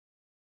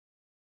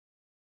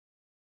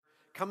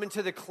coming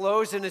to the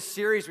close in a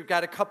series. We've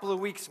got a couple of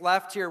weeks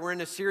left here. We're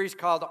in a series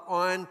called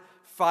On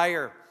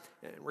Fire.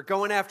 And we're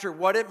going after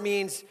what it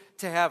means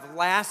to have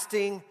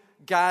lasting,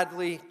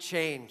 godly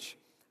change.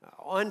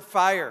 On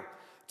fire,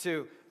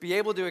 to be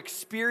able to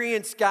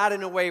experience God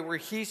in a way where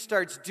He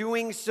starts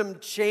doing some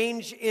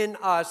change in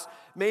us,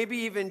 maybe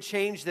even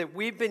change that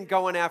we've been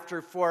going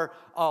after for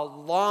a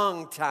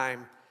long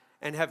time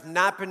and have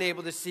not been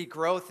able to see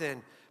growth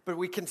in. But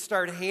we can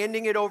start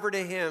handing it over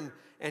to Him,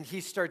 and He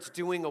starts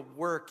doing a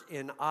work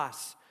in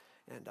us.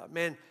 And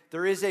man,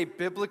 there is a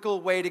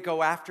biblical way to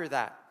go after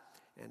that.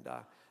 And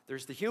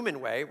there's the human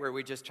way, where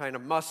we just try to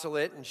muscle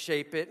it and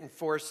shape it and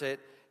force it.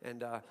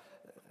 And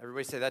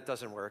everybody say, that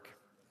doesn't work.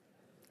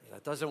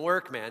 That doesn't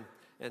work, man.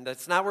 And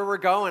that's not where we're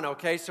going,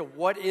 okay? So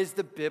what is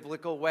the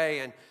biblical way?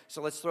 And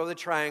so let's throw the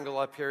triangle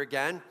up here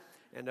again.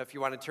 And if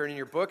you want to turn in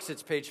your books,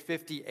 it's page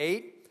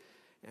 58.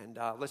 And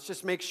let's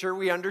just make sure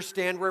we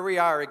understand where we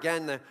are.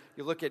 Again,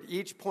 you look at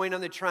each point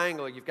on the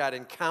triangle. You've got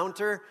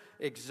encounter,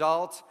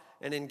 exalt,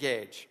 and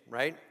engage,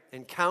 right?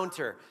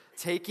 Encounter,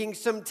 taking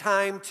some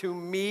time to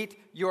meet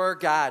your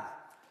God.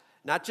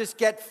 Not just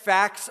get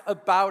facts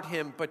about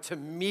Him, but to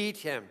meet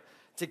Him,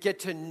 to get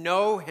to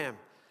know Him.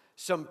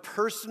 Some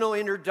personal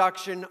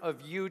introduction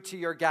of you to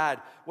your God,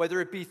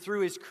 whether it be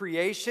through His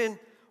creation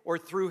or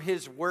through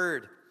His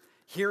Word.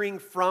 Hearing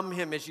from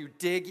Him as you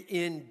dig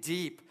in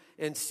deep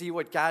and see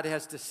what God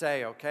has to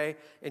say, okay?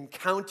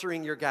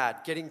 Encountering your God,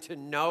 getting to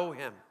know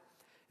Him.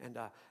 And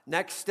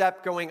next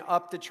step, going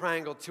up the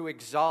triangle to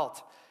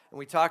exalt. And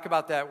we talk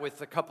about that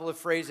with a couple of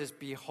phrases,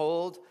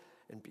 behold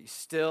and be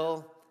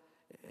still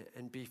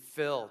and be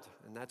filled.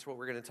 And that's what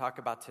we're going to talk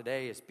about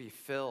today, is be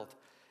filled.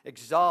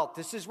 Exalt.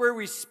 This is where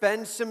we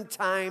spend some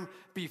time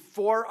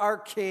before our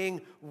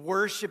King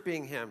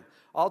worshiping Him.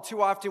 All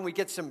too often we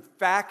get some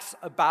facts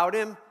about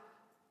Him,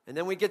 and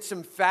then we get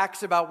some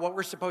facts about what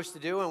we're supposed to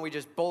do, and we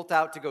just bolt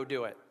out to go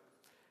do it.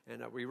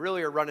 And we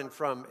really are running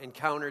from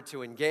encounter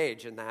to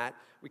engage in that.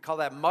 We call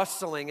that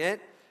muscling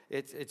it.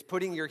 It's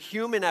putting your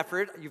human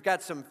effort. You've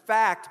got some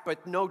fact,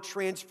 but no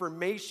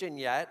transformation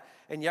yet,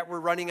 and yet we're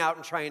running out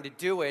and trying to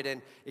do it,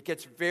 and it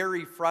gets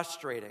very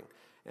frustrating.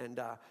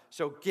 And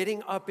so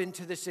getting up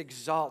into this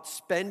exalt,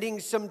 spending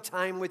some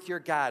time with your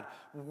God,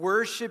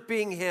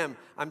 worshiping Him,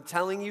 I'm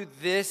telling you,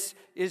 this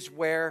is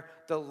where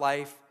the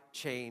life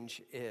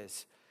change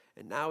is.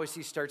 And now as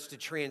He starts to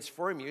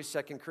transform you,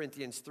 2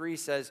 Corinthians 3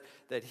 says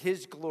that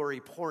His glory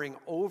pouring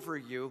over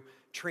you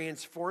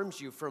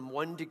transforms you from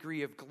one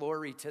degree of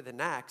glory to the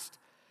next.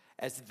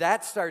 As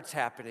that starts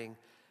happening,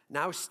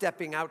 now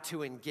stepping out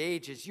to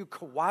engage, as you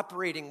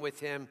cooperating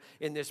with Him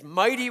in this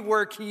mighty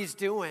work He's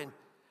doing,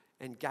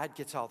 and God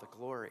gets all the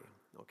glory,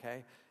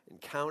 okay?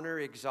 Encounter,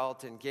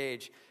 exalt,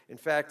 engage. In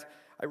fact,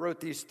 I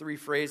wrote these three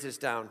phrases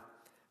down.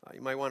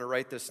 You might want to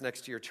write this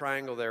next to your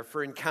triangle there.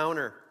 For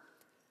encounter,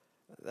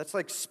 that's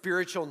like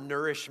spiritual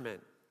nourishment,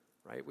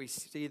 right? We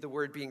see the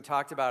word being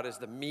talked about as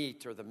the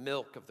meat or the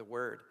milk of the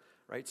word,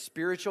 right?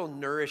 Spiritual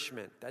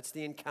nourishment, that's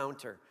the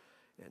encounter.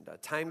 And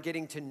time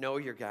getting to know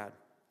your God.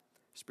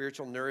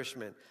 Spiritual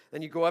nourishment.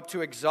 Then you go up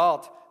to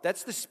exalt.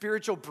 That's the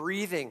spiritual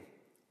breathing.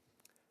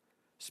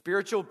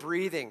 Spiritual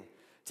breathing,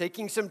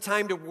 taking some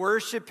time to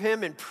worship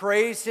Him and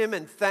praise Him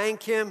and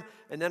thank Him,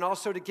 and then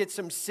also to get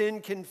some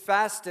sin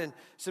confessed and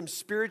some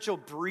spiritual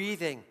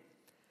breathing.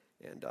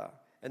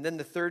 And then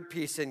the third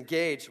piece,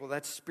 engage. Well,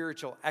 that's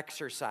spiritual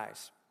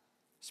exercise.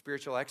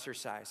 Spiritual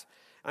exercise.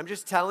 I'm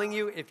just telling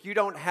you, if you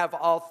don't have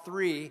all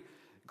three,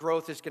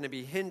 growth is going to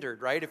be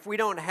hindered, right? If we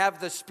don't have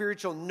the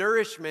spiritual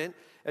nourishment,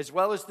 as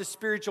well as the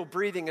spiritual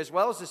breathing, as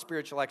well as the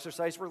spiritual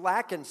exercise, we're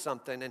lacking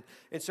something.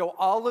 And so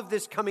all of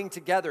this coming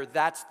together,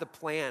 that's the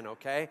plan,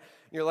 okay?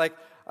 You're like,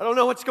 I don't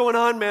know what's going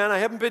on, man. I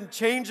haven't been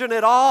changing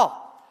at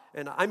all.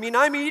 And I mean,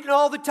 I'm eating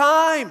all the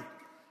time.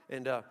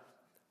 And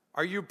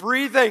are you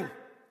breathing?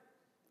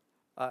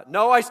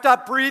 No, I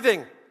stopped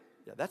breathing.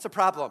 Yeah, that's a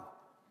problem,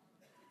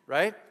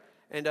 right?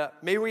 And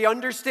may we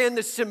understand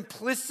the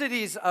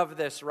simplicities of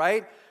this,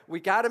 right? We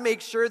got to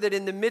make sure that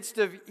in the midst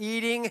of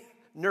eating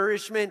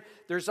nourishment,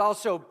 there's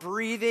also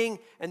breathing,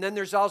 and then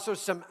there's also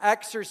some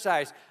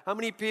exercise. How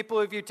many people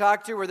have you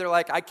talked to where they're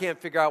like, I can't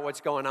figure out what's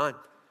going on?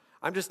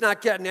 I'm just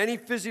not getting any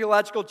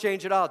physiological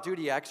change at all. Dude,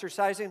 are you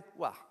exercising?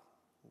 Well,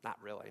 not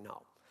really,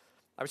 no.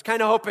 I was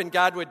kind of hoping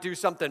God would do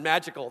something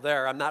magical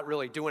there. I'm not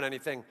really doing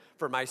anything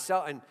for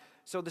myself. And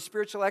so the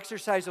spiritual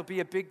exercise will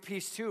be a big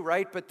piece too,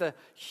 right? But the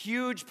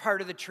huge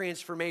part of the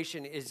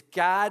transformation is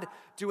God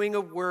doing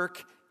a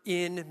work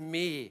in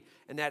me.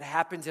 And that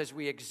happens as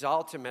we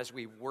exalt Him, as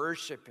we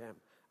worship Him,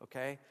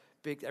 okay?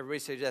 Everybody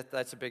say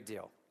that's a big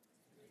deal.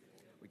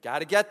 We got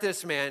to get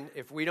this, man.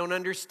 If we don't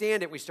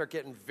understand it, we start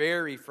getting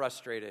very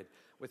frustrated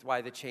with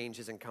why the change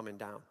isn't coming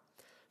down.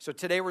 So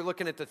today we're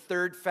looking at the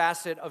third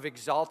facet of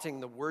exalting,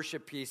 the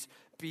worship piece,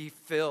 be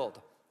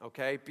filled,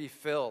 okay? Be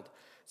filled.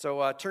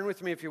 So turn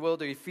with me, if you will,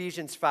 to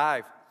Ephesians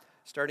 5,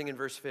 starting in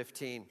verse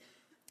 15.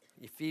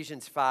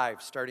 Ephesians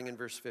 5, starting in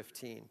verse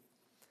 15.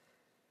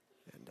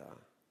 And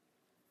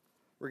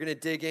we're going to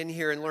dig in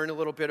here and learn a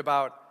little bit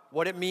about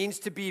what it means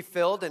to be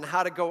filled and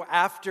how to go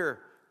after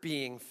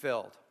being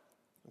filled.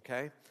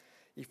 Okay?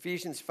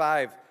 Ephesians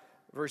 5,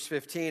 verse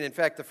 15. In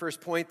fact, the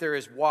first point there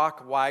is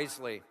walk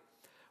wisely.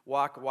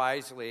 Walk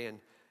wisely. And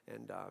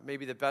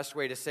maybe the best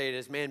way to say it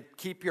is, man,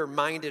 keep your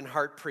mind and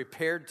heart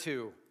prepared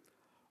to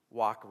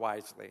walk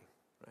wisely.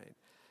 Right?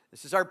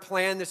 This is our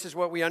plan. This is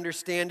what we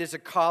understand is a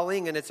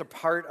calling, and it's a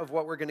part of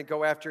what we're going to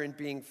go after in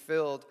being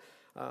filled.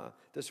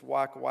 This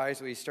walk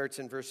wisely starts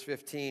in verse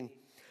 15.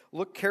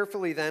 Look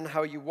carefully then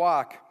how you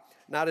walk,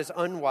 not as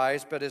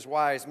unwise, but as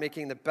wise,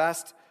 making the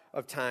best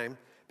of time,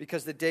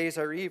 because the days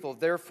are evil.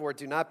 Therefore,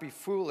 do not be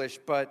foolish,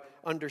 but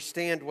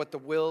understand what the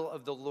will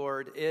of the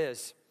Lord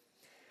is.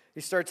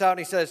 He starts out and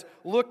he says,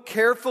 look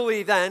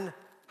carefully then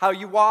how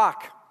you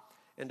walk.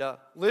 And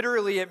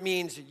literally it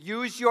means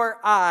use your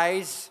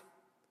eyes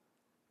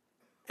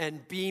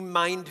and be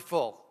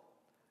mindful.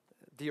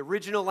 The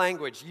original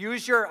language,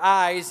 use your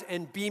eyes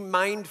and be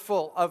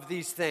mindful of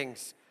these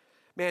things.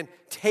 Man,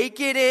 take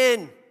it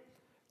in.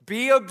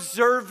 Be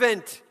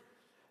observant.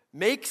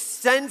 Make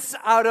sense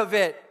out of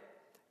it.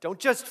 Don't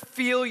just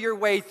feel your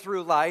way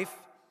through life.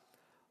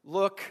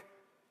 Look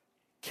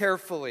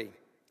carefully.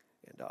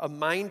 And a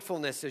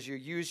mindfulness as you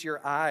use your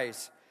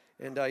eyes.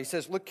 And he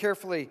says, look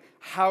carefully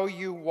how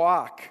you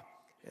walk.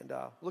 And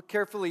look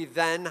carefully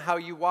then how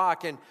you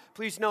walk. And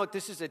please note,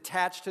 this is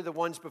attached to the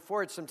ones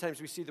before it.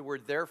 Sometimes we see the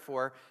word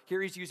therefore.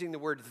 Here he's using the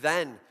word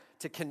then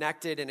to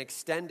connect it and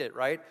extend it,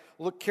 right?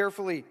 Look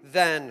carefully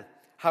then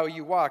how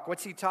you walk.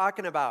 What's he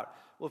talking about?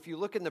 Well, if you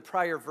look in the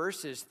prior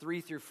verses,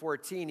 3 through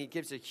 14, he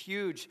gives a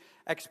huge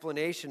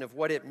explanation of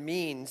what it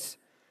means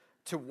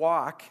to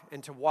walk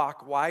and to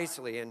walk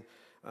wisely. And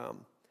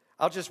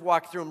I'll just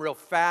walk through them real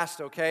fast,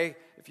 okay?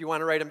 If you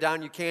want to write them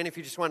down, you can. If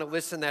you just want to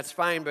listen, that's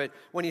fine. But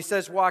when he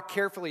says walk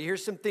carefully,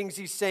 here's some things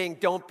he's saying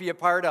don't be a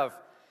part of.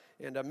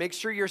 And make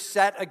sure you're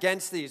set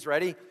against these.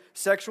 Ready?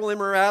 Sexual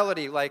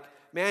immorality, like,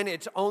 man,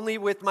 it's only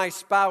with my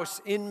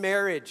spouse in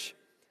marriage.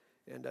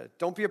 And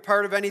don't be a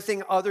part of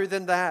anything other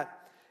than that.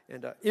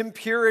 And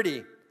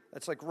impurity,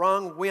 that's like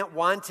wrong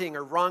wanting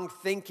or wrong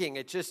thinking.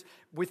 It just,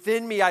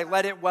 within me, I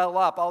let it well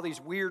up. All these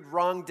weird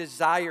wrong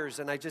desires,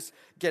 and I just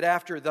get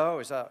after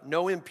those.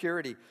 No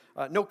impurity.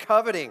 No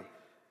coveting.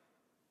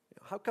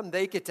 How come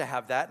they get to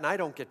have that and I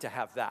don't get to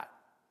have that?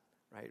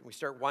 Right? We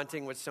start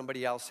wanting what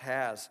somebody else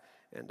has.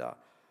 And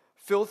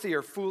filthy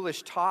or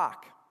foolish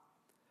talk.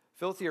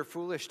 Filthy or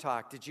foolish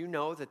talk. Did you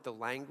know that the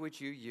language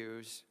you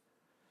use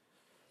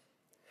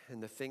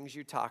and the things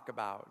you talk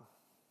about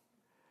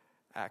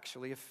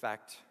actually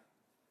affect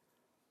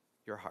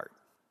your heart?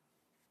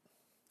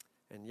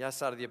 And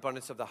yes, out of the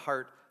abundance of the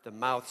heart, the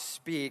mouth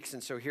speaks.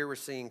 And so here we're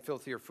seeing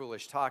filthy or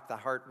foolish talk. The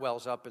heart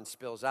wells up and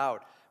spills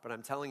out. But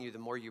I'm telling you, the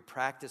more you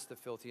practice the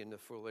filthy and the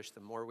foolish,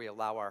 the more we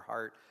allow our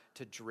heart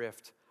to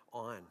drift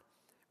on.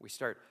 We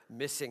start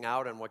missing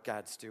out on what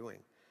God's doing.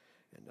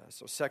 And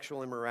so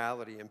sexual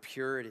immorality,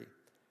 impurity,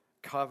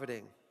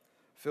 coveting,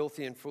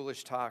 filthy and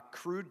foolish talk,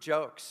 crude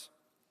jokes.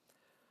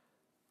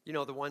 You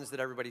know, the ones that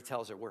everybody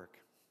tells at work.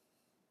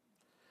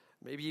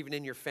 Maybe even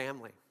in your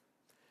family.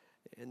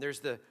 And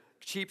there's the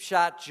cheap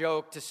shot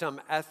joke to some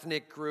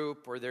ethnic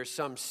group, or there's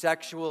some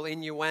sexual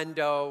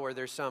innuendo, or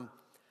there's some,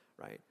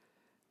 right?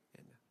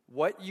 And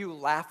what you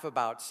laugh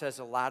about says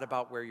a lot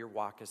about where your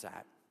walk is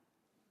at.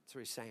 That's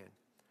what he's saying.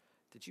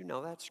 Did you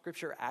know that?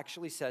 Scripture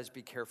actually says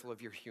be careful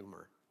of your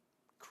humor.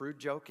 Crude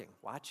joking,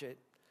 watch it,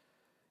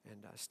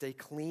 and stay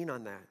clean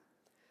on that.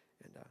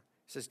 And he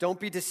says don't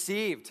be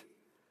deceived.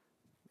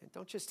 And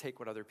don't just take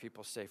what other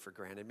people say for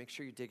granted. Make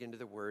sure you dig into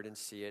the word and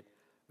see it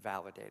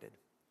validated.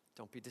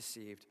 Don't be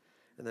deceived.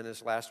 And then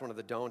his last one of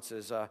the don'ts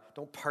is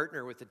don't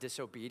partner with the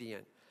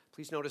disobedient.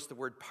 Please notice the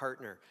word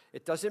partner.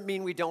 It doesn't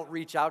mean we don't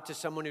reach out to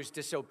someone who's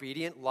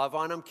disobedient, love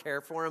on them,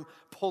 care for them,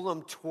 pull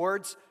them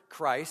towards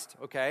Christ,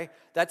 okay?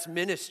 That's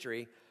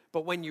ministry.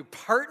 But when you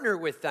partner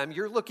with them,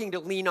 you're looking to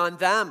lean on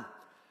them.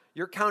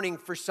 You're counting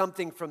for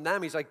something from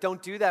them. He's like,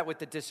 don't do that with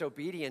the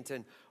disobedient.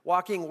 And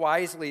walking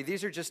wisely,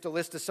 these are just a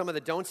list of some of the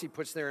don'ts he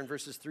puts there in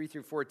verses 3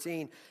 through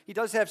 14. He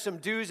does have some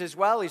do's as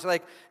well. He's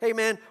like, hey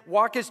man,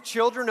 walk as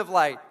children of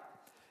light.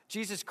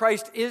 Jesus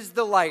Christ is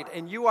the light,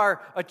 and you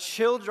are a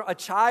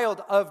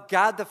child of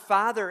God the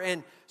Father,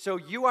 and so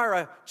you are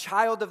a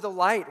child of the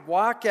light.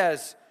 Walk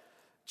as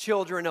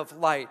children of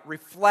light.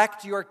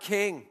 Reflect your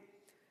King,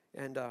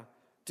 and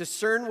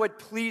discern what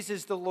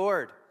pleases the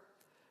Lord.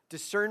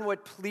 Discern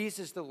what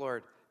pleases the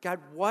Lord. God,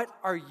 what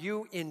are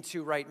you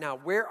into right now?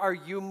 Where are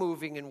you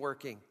moving and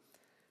working?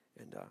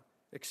 And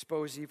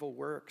expose evil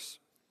works.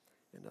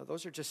 And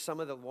those are just some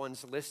of the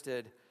ones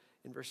listed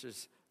in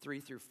verses 3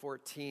 through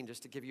 14,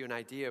 just to give you an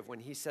idea of when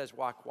he says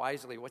walk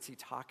wisely, what's he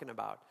talking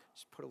about?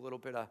 Just put a little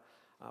bit of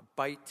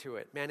bite to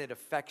it. Man, it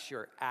affects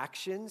your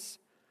actions.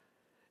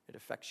 It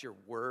affects your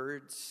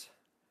words.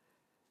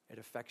 It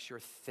affects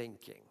your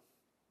thinking.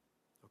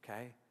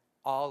 Okay?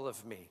 All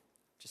of me.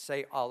 Just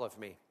say all of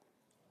me.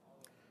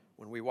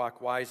 When we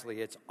walk wisely,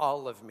 it's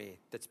all of me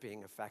that's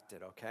being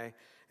affected, okay?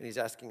 And he's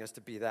asking us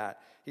to be that.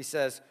 He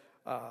says,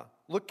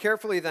 look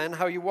carefully then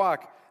how you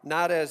walk,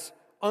 not as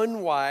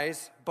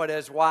unwise, but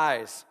as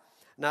wise.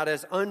 Not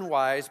as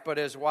unwise, but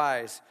as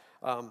wise.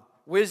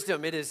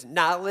 wisdom. It is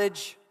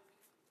knowledge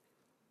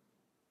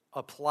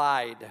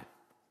applied,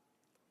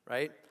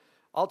 right?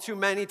 All too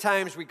many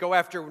times we go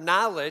after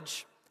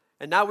knowledge,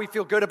 and now we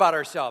feel good about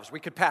ourselves. We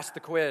could pass the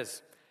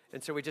quiz,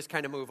 and so we just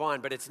kind of move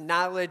on. But it's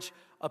knowledge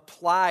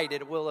applied.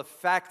 It will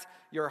affect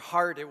your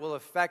heart. It will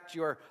affect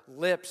your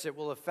lips. It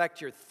will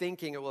affect your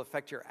thinking. It will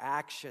affect your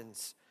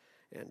actions.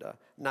 And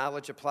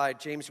knowledge applied.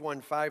 James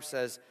 1:5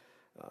 says,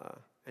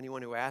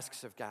 anyone who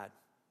asks of God,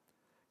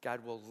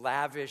 God will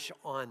lavish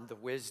on the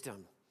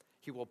wisdom.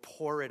 He will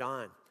pour it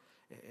on.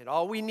 And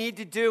all we need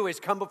to do is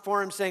come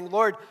before him saying,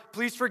 Lord,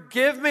 please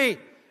forgive me.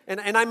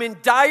 And I'm in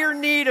dire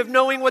need of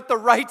knowing what the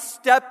right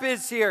step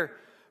is here.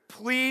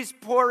 Please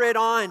pour it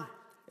on.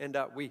 And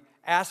we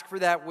ask for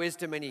that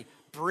wisdom, and he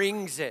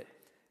brings it.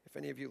 If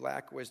any of you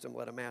lack wisdom,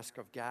 let him ask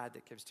of God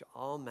that gives to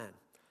all men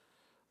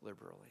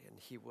liberally, and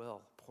he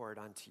will pour it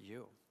onto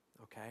you,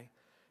 okay?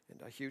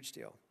 And a huge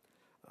deal.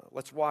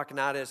 Let's walk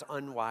not as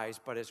unwise,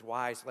 but as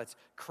wise. Let's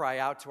cry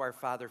out to our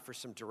Father for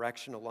some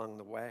direction along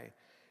the way.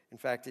 In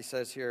fact, he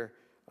says here,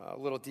 a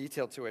little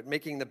detail to it,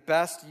 making the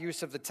best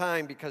use of the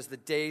time because the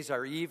days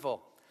are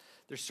evil.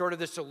 There's sort of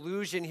this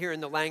illusion here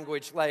in the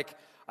language, like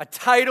a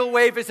tidal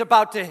wave is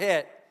about to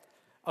hit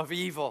of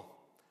evil.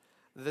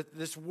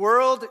 This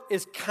world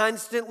is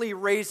constantly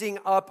raising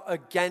up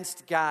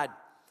against God.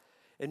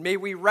 And may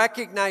we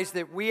recognize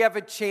that we have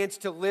a chance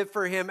to live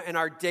for him, and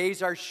our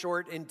days are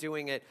short in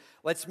doing it.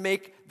 Let's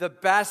make the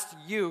best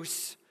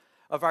use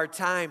of our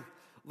time.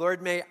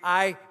 Lord, may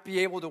I be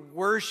able to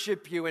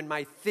worship you in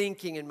my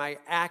thinking, in my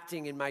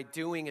acting, in my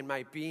doing, in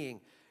my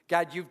being.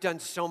 God, you've done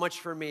so much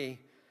for me.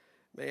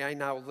 May I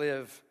now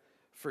live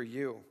for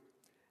you.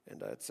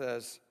 And it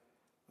says,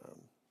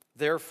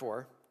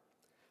 therefore,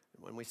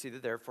 when we see the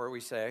therefore,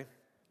 we say,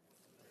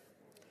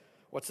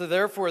 what's the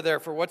therefore?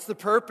 What's the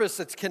purpose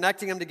that's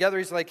connecting them together?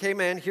 He's like, hey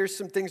man, here's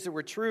some things that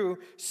were true,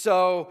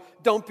 so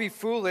don't be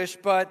foolish,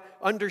 but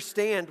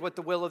understand what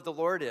the will of the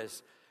Lord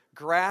is.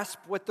 Grasp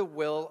what the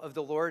will of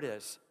the Lord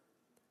is.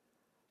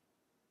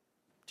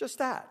 Just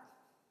that.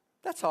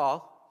 That's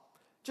all.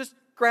 Just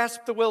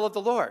grasp the will of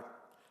the Lord.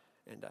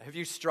 And have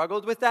you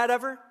struggled with that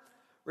ever?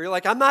 Where you're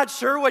like, I'm not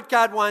sure what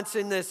God wants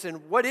in this,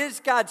 and what is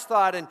God's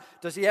thought, and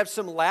does he have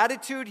some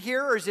latitude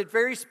here, or is it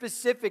very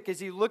specific? Is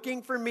he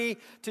looking for me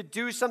to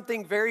do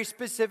something very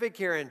specific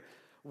here? And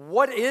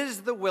what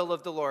is the will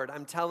of the Lord?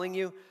 I'm telling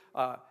you,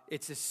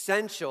 it's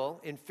essential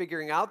in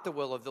figuring out the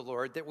will of the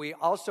Lord that we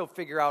also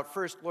figure out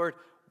first, Lord,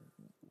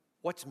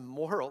 what's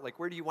moral? Like,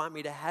 where do you want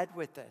me to head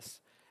with this?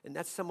 And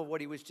that's some of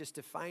what he was just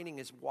defining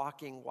as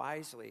walking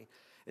wisely.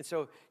 And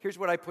so here's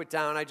what I put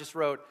down. I just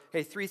wrote,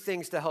 hey, 3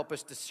 things to help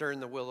us discern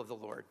the will of the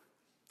Lord.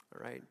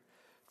 All right?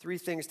 3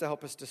 things to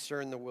help us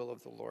discern the will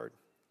of the Lord.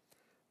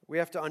 We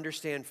have to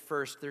understand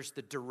first, there's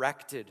the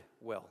directed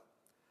will.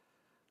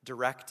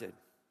 Directed.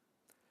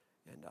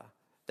 And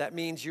that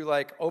means you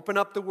open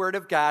up the Word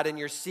of God and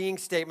you're seeing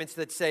statements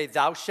that say,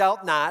 thou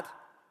shalt not,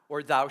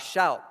 or thou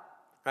shalt,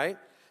 right?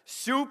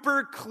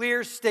 Super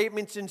clear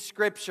statements in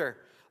Scripture.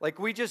 Like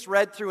we just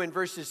read through in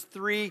verses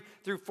 3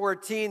 through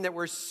 14 that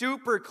we're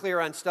super clear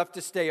on stuff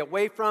to stay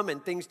away from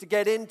and things to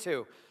get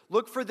into.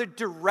 Look for the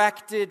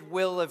directed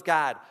will of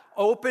God.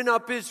 Open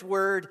up his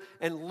word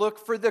and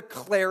look for the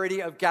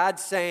clarity of God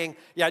saying,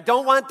 yeah, I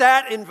don't want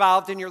that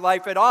involved in your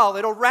life at all.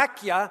 It'll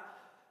wreck you.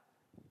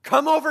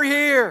 Come over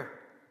here,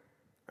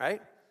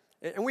 right?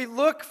 And we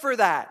look for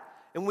that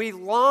and we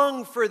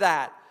long for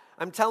that.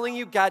 I'm telling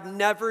you, God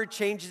never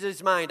changes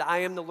his mind. I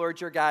am the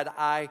Lord your God.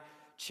 I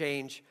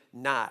change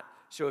not.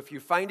 So if you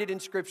find it in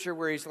Scripture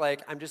where he's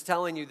like, I'm just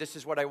telling you this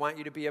is what I want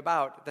you to be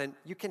about, then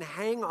you can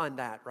hang on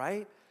that,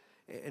 right?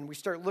 And we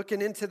start looking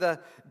into the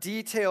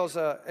details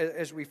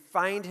as we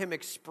find him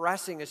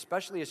expressing,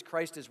 especially as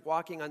Christ is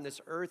walking on this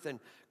earth and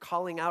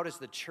calling out as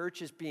the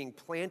church is being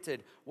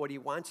planted, what he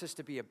wants us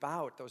to be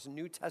about. Those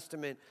New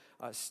Testament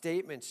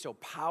statements, so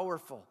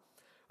powerful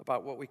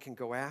about what we can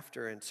go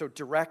after. And so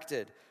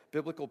directed,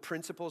 biblical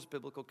principles,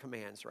 biblical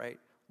commands, right?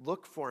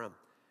 Look for them.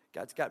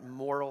 God's got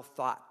moral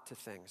thought to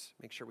things.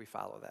 Make sure we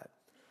follow that.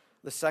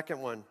 The second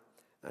one,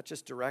 not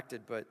just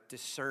directed, but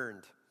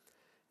discerned.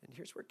 And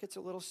here's where it gets a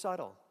little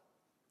subtle.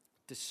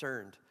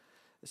 Discerned.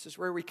 This is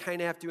where we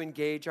kind of have to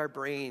engage our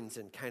brains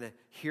and kind of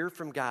hear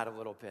from God a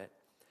little bit.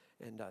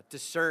 And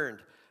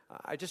discerned.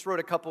 I just wrote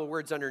a couple of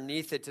words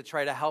underneath it to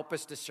try to help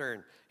us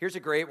discern. Here's a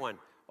great one.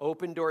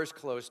 Open doors,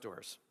 closed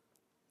doors.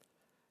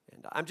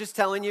 And I'm just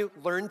telling you,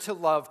 learn to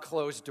love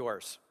closed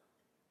doors.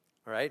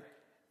 All right?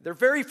 They're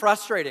very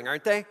frustrating,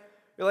 aren't they?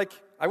 You're like,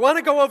 I want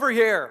to go over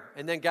here.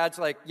 And then God's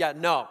like, yeah,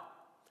 no.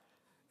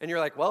 And you're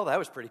like, well, that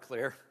was pretty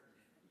clear,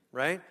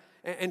 right?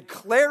 And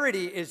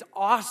clarity is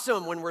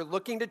awesome when we're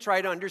looking to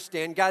try to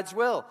understand God's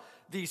will.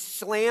 The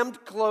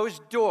slammed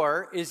closed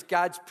door is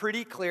God's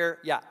pretty clear,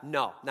 yeah,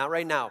 no, not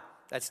right now.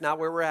 That's not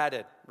where we're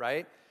headed,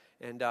 right?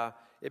 And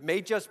it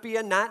may just be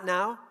a not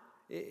now.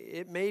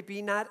 It may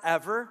be not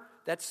ever.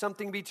 That's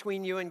something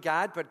between you and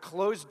God, but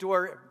closed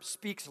door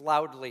speaks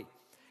loudly.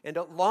 And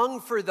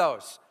long for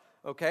those.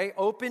 okay?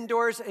 Open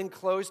doors and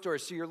closed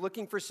doors. So you're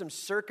looking for some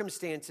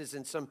circumstances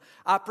and some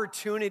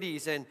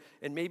opportunities and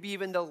maybe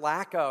even the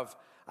lack of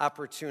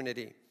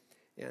opportunity.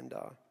 And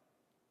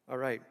all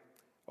right,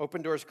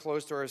 open doors,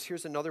 closed doors.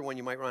 Here's another one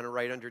you might want to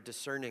write under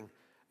discerning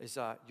is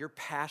your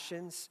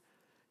passions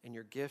and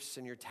your gifts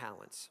and your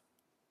talents.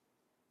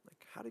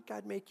 Like, how did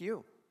God make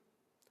you?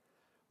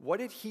 What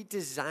did he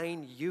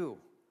design you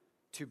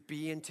to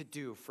be and to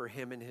do for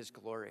him and his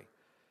glory?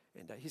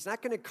 And he's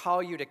not going to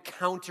call you to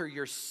counter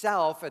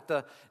yourself at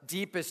the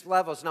deepest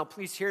levels. Now,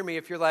 please hear me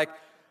if you're like,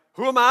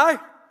 who am I?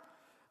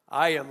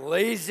 I am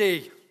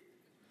lazy.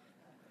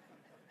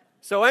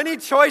 So any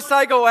choice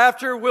I go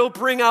after will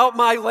bring out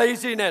my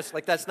laziness.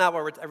 Like, that's not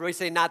what everybody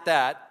say, not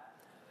that.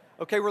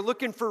 Okay, we're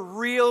looking for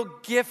real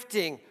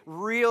gifting,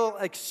 real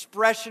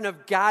expression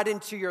of God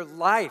into your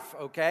life,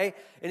 okay?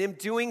 And him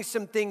doing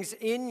some things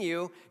in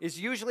you is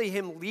usually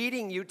him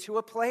leading you to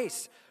a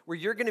place where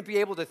you're going to be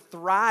able to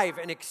thrive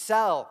and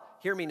excel,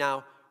 hear me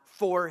now,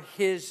 for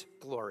his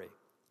glory,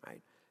 right?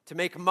 To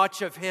make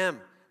much of him,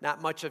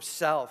 not much of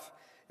self.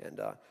 And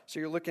so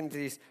you're looking to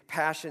these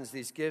passions,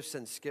 these gifts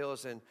and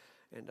skills, and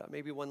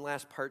maybe one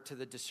last part to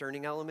the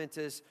discerning element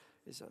is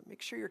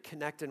make sure you're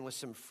connecting with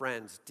some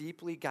friends,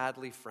 deeply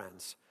godly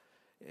friends,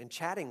 and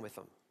chatting with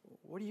them.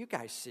 What do you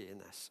guys see in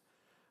this?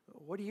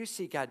 What do you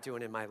see God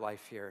doing in my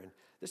life here? And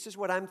this is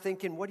what I'm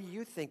thinking. What are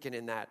you thinking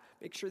in that?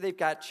 Make sure they've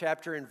got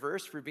chapter and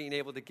verse for being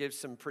able to give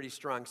some pretty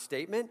strong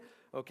statement,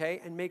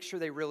 okay? And make sure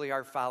they really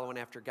are following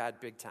after God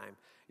big time.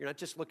 You're not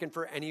just looking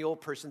for any old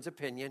person's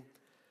opinion.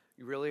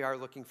 You really are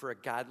looking for a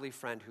godly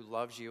friend who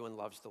loves you and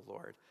loves the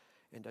Lord.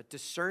 And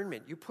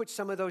discernment, you put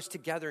some of those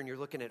together and you're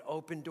looking at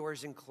open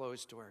doors and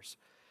closed doors.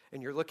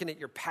 And you're looking at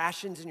your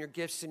passions and your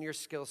gifts and your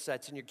skill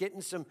sets. And you're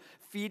getting some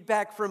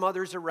feedback from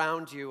others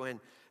around you. And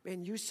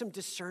man, use some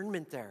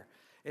discernment there.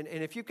 And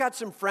if you've got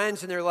some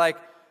friends and they're like,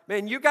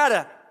 man, you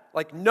gotta,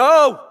 like,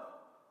 no,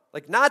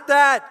 like, not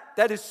that.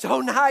 That is so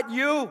not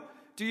you.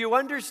 Do you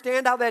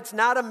understand how that's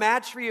not a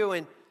match for you?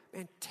 And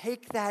man,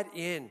 take that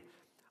in.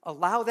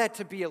 Allow that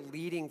to be a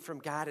leading from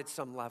God at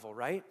some level,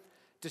 right?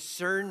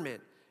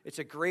 Discernment. It's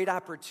a great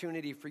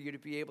opportunity for you to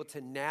be able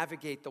to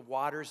navigate the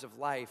waters of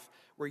life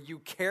where you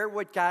care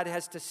what God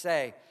has to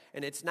say.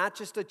 And it's not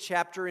just a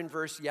chapter and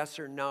verse, yes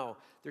or no.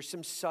 There's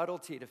some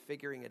subtlety to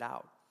figuring it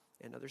out.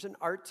 And there's an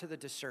art to the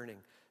discerning.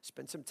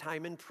 Spend some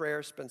time in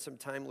prayer. Spend some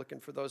time looking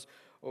for those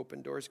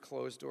open doors,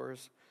 closed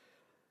doors.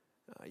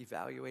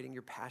 Evaluating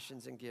your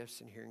passions and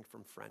gifts and hearing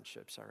from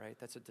friendships, all right?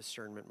 That's a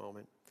discernment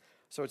moment.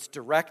 So it's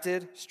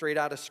directed, straight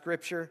out of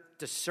Scripture,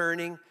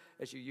 discerning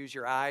as you use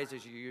your eyes,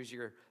 as you use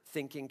your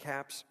thinking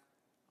caps.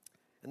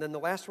 And then the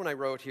last one I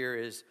wrote here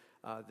is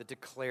the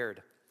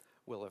declared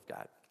will of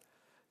God.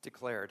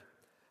 Declared.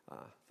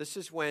 This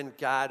is when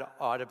God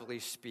audibly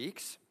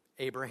speaks.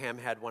 Abraham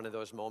had one of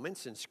those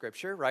moments in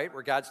Scripture, right?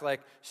 Where God's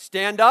like,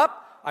 stand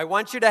up, I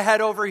want you to head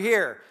over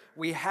here.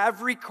 We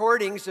have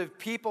recordings of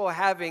people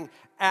having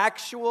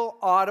actual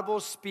audible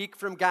speak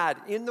from God.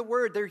 In the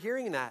Word, they're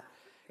hearing that.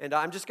 And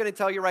I'm just going to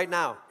tell you right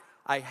now,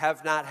 I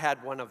have not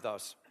had one of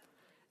those.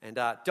 And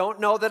don't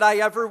know that I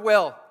ever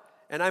will.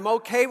 And I'm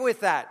okay with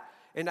that.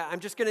 And I'm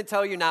just going to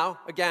tell you now,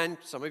 again,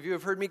 some of you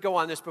have heard me go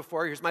on this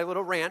before. Here's my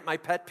little rant, my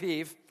pet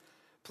peeve.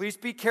 Please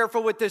be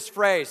careful with this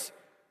phrase,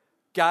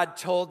 God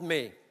told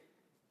me.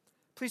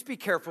 Please be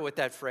careful with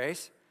that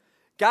phrase.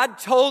 God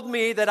told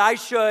me that I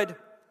should, ...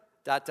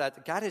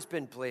 God has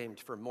been blamed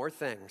for more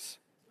things,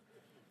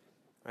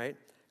 right?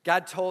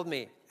 God told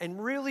me.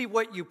 And really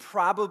what you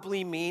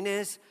probably mean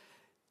is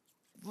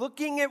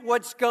looking at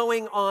what's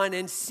going on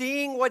and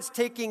seeing what's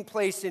taking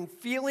place and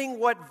feeling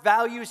what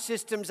value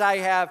systems I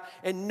have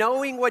and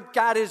knowing what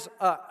God is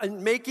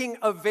making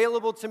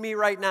available to me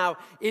right now,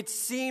 it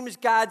seems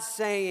God's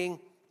saying,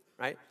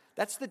 right?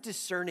 That's the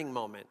discerning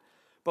moment.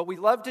 But we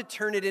love to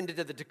turn it into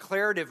the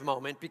declarative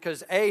moment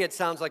because A, it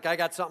sounds like I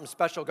got something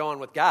special going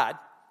with God,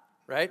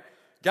 right?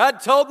 God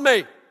told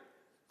me.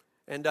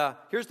 And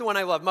here's the one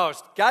I love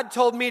most. God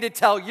told me to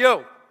tell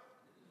you.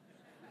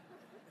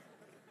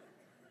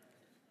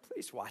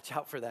 Please watch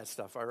out for that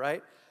stuff, all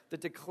right? The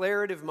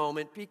declarative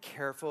moment, be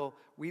careful.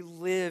 We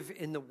live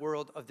in the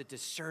world of the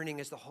discerning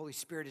as the Holy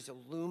Spirit is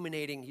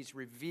illuminating. He's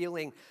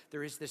revealing.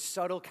 There is this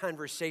subtle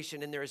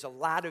conversation, and there is a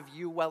lot of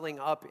you welling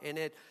up in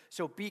it.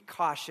 So be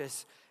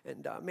cautious.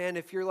 And man,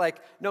 if you're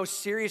like, no,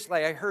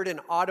 seriously, I heard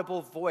an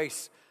audible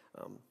voice,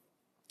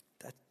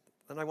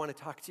 then I want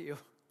to talk to you.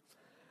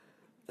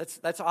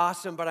 That's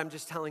awesome, but I'm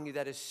just telling you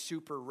that is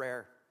super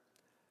rare.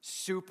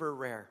 Super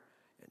rare.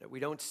 And we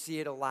don't see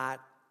it a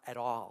lot at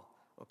all.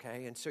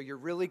 Okay, and so you're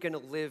really going to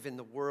live in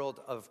the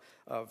world of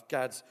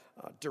God's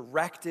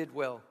directed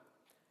will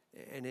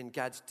and in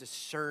God's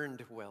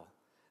discerned will.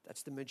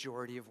 That's the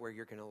majority of where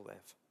you're going to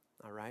live,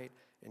 all right?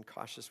 And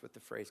cautious with the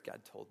phrase,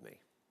 God told me,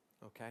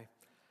 okay?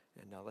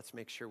 And let's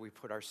make sure we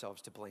put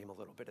ourselves to blame a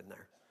little bit in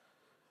there.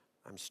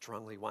 I'm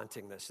strongly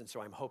wanting this, and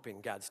so I'm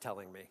hoping God's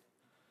telling me,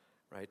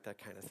 right? That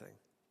kind of thing.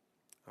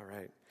 All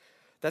right.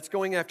 That's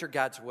going after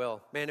God's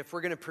will. Man, if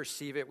we're going to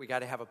perceive it, we got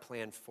to have a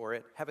plan for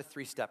it. Have a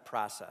 3-step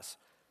process.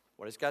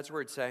 What does God's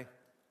word say?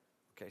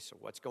 Okay, so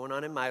what's going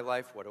on in my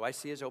life? What do I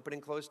see as open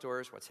and closed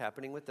doors? What's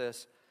happening with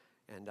this?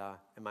 And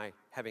am I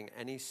having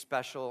any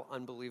special,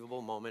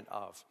 unbelievable moment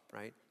of,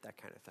 right? That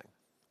kind of thing.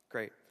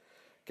 Great.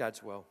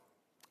 God's will.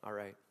 All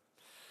right.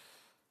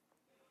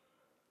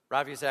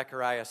 Ravi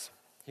Zacharias,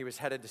 he was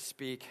headed to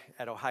speak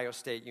at Ohio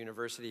State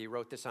University. He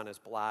wrote this on his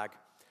blog.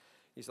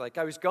 He's like,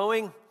 I was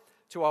going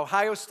to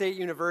Ohio State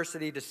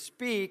University to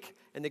speak,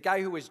 and the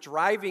guy who was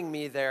driving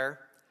me there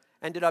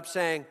ended up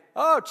saying,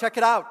 oh, check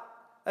it out.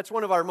 That's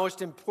one of our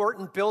most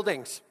important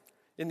buildings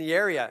in the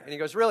area. And he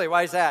goes, really,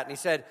 why is that? And he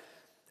said,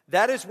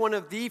 that is one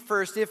of the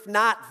first, if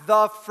not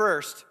the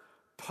first,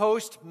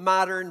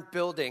 postmodern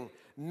building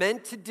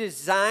meant to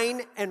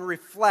design and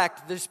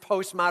reflect this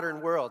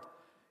postmodern world.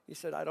 He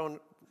said,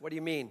 what do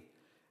you mean?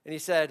 And he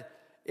said,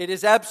 it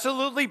is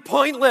absolutely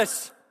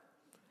pointless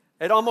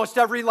at almost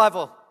every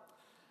level.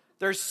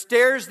 There's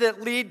stairs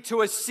that lead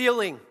to a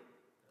ceiling.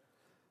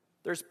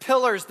 There's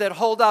pillars that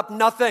hold up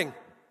nothing.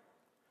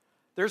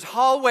 There's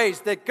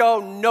hallways that go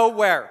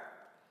nowhere.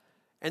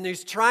 And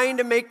he's trying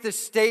to make the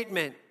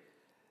statement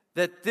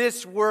that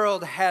this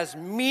world has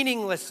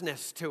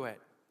meaninglessness to it.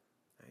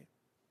 Right?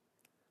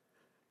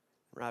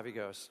 Ravi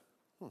goes,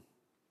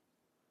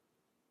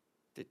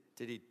 Did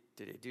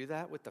he do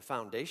that with the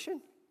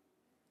foundation?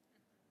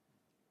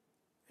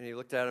 And he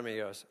looked at him and he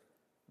goes,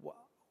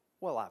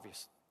 well,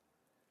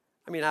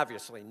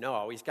 obviously,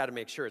 no. He's got to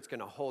make sure it's going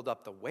to hold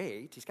up the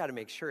weight. He's got to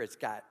make sure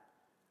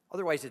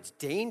otherwise it's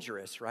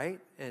dangerous, right?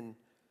 And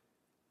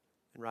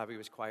Ravi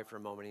was quiet for a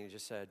moment and he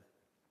just said,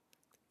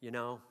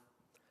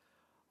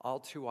 all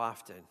too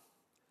often,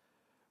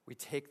 we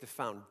take the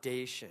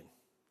foundation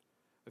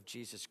of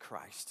Jesus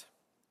Christ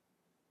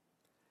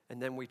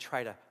and then we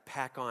try to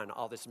pack on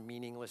all this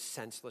meaningless,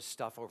 senseless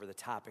stuff over the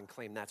top and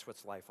claim that's what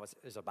life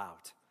is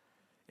about.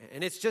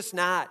 And it's just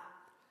not.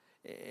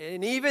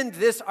 And even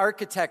this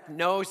architect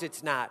knows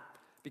it's not,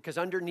 because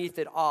underneath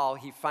it all,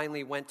 he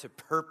finally went to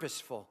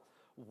purposeful,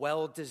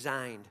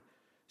 well-designed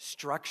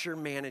structure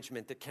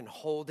management that can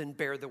hold and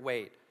bear the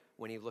weight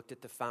when he looked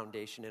at the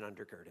foundation and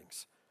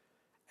undergirdings.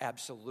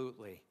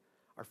 Absolutely,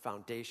 our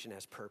foundation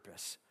has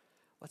purpose.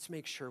 Let's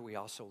make sure we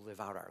also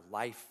live out our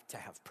life to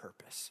have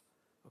purpose,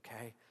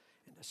 okay?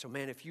 And so,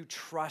 man, if you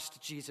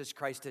trust Jesus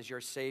Christ as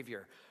your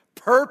Savior,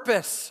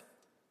 purpose,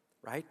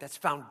 right? That's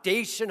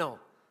foundational.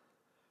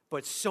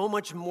 But so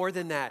much more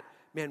than that,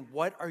 man,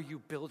 what are you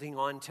building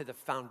on to the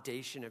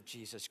foundation of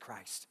Jesus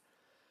Christ?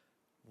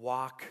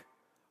 Walk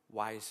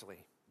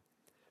wisely.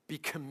 Be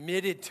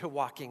committed to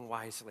walking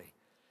wisely.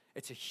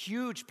 It's a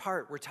huge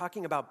part. We're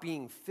talking about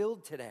being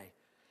filled today.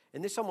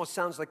 And this almost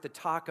sounds like the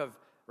talk of,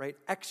 right,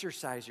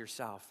 exercise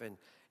yourself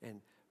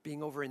and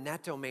being over in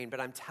that domain. But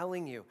I'm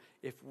telling you,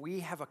 if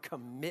we have a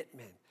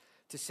commitment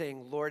to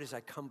saying, Lord, as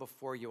I come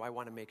before you, I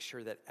want to make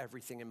sure that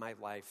everything in my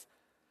life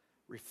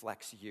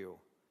reflects you,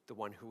 the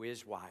one who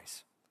is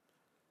wise,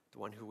 the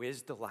one who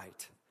is the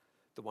light,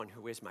 the one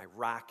who is my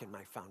rock and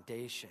my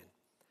foundation.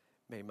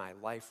 May my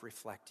life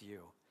reflect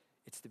you.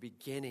 It's the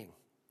beginning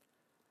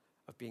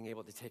of being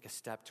able to take a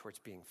step towards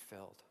being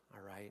filled,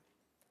 all right?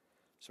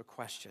 So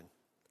question,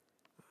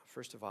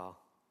 first of all,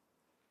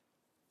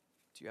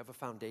 do you have a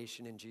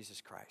foundation in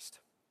Jesus Christ?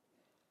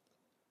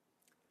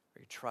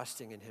 Are you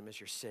trusting in him as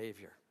your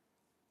Savior?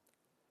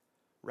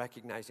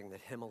 Recognizing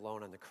that him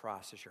alone on the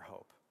cross is your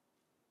hope?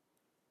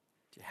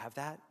 Do you have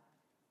that?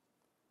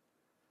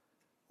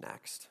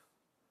 Next,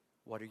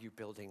 what are you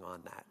building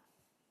on that?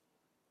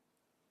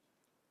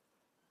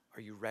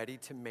 Are you ready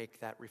to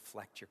make that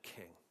reflect your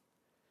King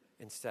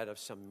instead of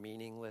some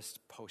meaningless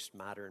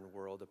postmodern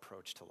world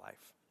approach to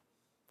life?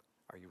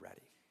 Are you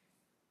ready?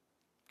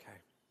 Okay.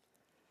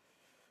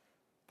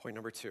 Point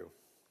number 2.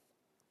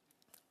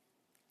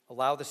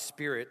 Allow the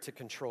Spirit to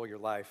control your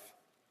life.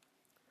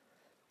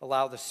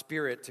 Allow the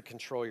Spirit to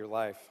control your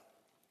life.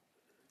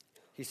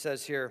 He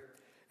says here,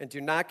 and do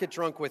not get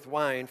drunk with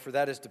wine, for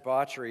that is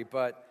debauchery,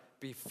 but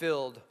be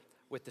filled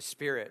with the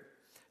Spirit.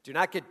 Do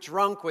not get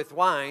drunk with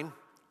wine,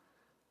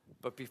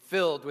 but be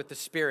filled with the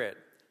Spirit.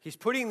 He's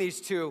putting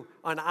these two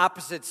on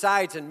opposite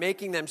sides and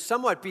making them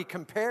somewhat be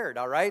compared,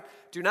 all right?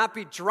 Do not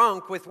be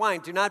drunk with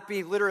wine. Do not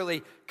be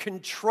literally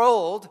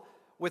controlled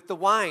with the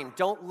wine.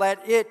 Don't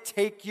let it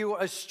take you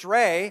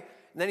astray.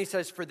 And then he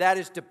says, for that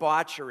is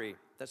debauchery.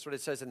 That's what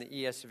it says in the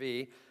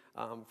ESV.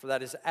 For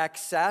that is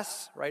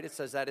excess, right? It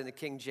says that in the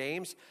King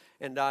James.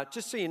 And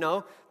just so you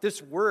know,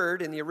 this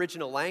word in the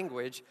original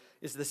language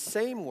is the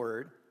same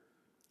word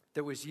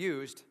that was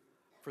used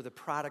for the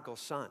prodigal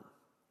son.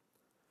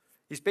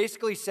 He's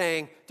basically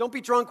saying, don't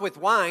be drunk with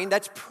wine,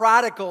 that's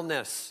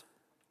prodigalness,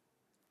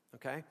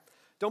 okay?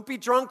 Don't be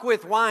drunk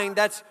with wine,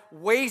 that's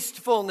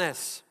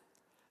wastefulness.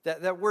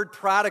 That word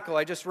prodigal,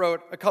 I just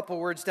wrote a couple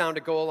words down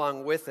to go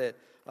along with it.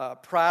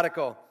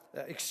 Prodigal,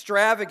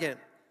 extravagant,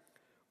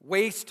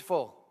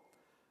 wasteful,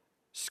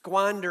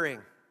 squandering.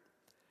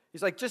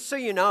 He's like, just so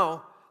you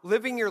know,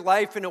 living your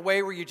life in a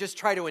way where you just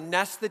try to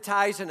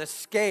anesthetize and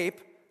escape,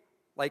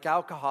 like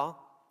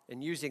alcohol,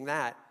 and using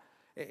that,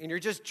 and you're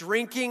just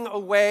drinking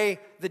away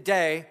the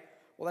day,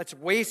 well, that's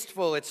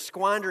wasteful, it's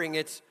squandering,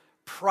 it's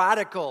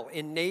prodigal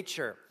in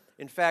nature.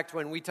 In fact,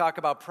 when we talk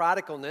about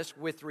prodigalness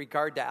with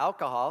regard to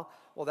alcohol,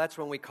 well, that's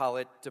when we call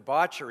it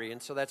debauchery,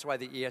 and so that's why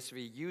the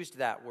ESV used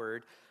that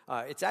word.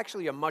 It's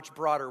actually a much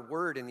broader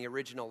word in the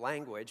original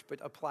language, but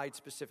applied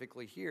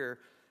specifically here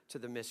to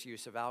the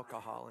misuse of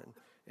alcohol,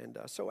 and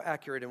so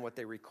accurate in what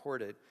they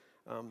recorded.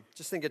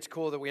 Just think it's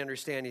cool that we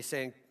understand he's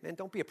saying, man,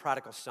 don't be a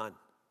prodigal son.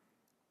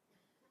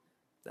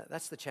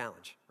 That's the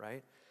challenge,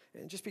 right?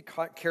 And just be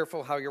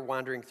careful how you're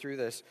wandering through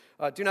this.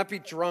 Do not be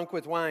drunk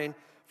with wine,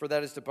 for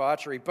that is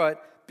debauchery,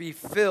 but be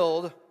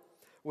filled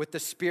with the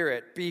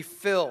Spirit. Be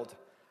filled.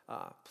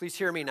 Please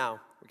hear me now.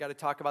 We've got to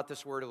talk about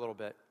this word a little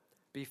bit.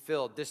 Be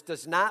filled. This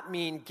does not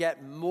mean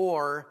get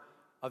more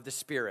of the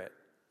Spirit.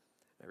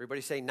 Everybody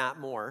say not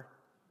more,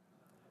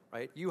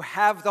 right? You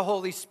have the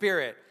Holy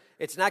Spirit.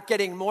 It's not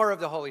getting more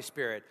of the Holy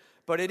Spirit,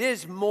 but it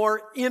is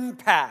more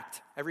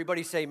impact.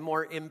 Everybody say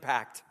more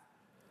impact.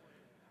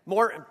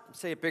 More,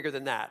 say it bigger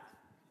than that.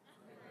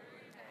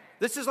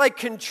 This is like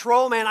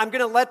control, man. I'm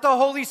going to let the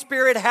Holy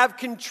Spirit have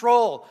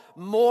control.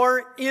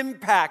 More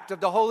impact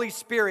of the Holy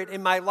Spirit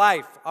in my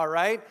life, all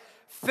right?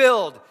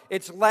 Filled.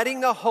 It's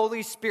letting the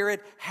Holy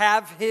Spirit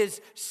have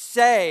his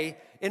say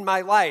in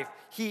my life.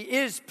 He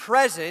is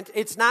present.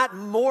 It's not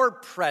more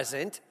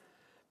present,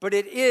 but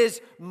it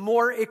is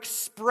more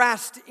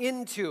expressed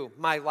into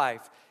my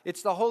life.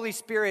 It's the Holy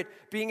Spirit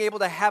being able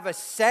to have a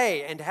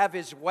say and have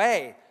his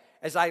way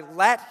as I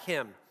let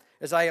him,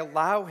 as I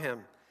allow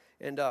him.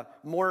 And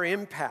more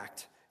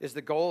impact is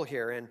the goal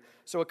here. And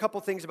so a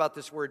couple things about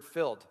this word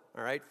filled,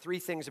 all right? 3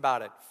 things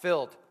about it.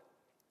 Filled.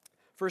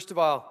 First of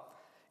all,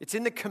 it's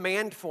in the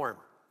command form.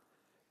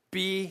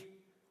 Be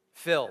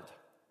filled.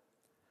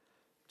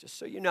 Just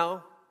so you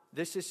know,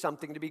 this is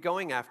something to be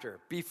going after.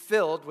 Be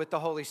filled with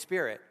the Holy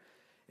Spirit.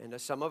 And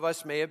some of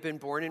us may have been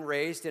born and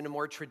raised in a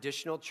more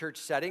traditional church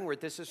setting where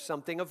this is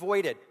something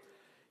avoided.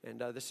 And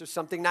this is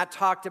something not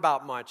talked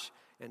about much.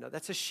 And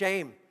that's a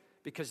shame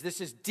because this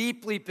is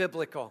deeply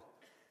biblical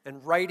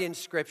and right in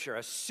Scripture,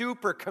 a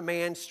super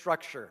command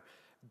structure.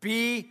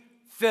 Be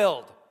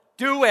filled.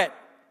 Do it.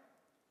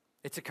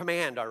 It's a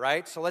command, all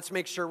right? So let's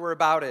make sure we're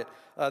about it.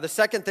 The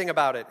second thing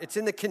about it, it's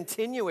in the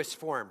continuous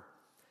form,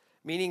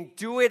 meaning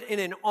do it in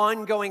an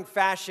ongoing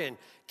fashion.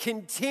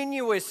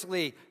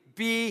 Continuously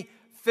be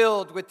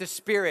filled with the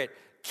Spirit.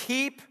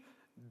 Keep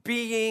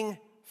being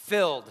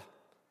filled.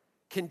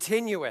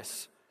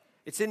 Continuous.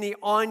 It's in the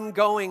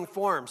ongoing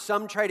form.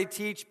 Some try to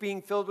teach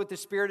being filled with the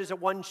Spirit is a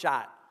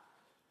one-shot.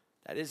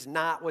 That is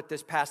not what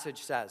this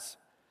passage says.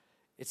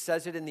 It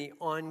says it in the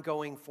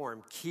ongoing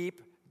form.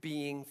 Keep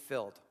being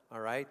filled, all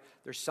right?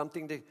 There's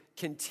something to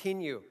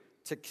continue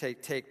to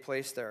take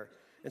place there.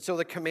 And so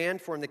the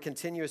command form, the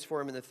continuous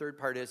form, and the third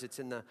part is it's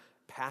in the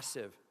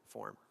passive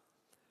form.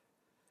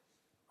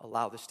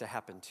 Allow this to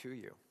happen to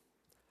you.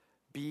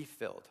 Be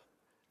filled.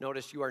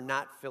 Notice you are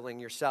not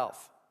filling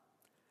yourself.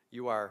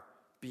 You are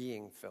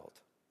being filled,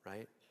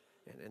 right?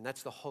 And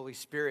that's the Holy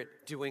Spirit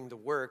doing the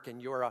work,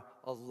 and you're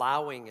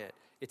allowing it.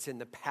 It's in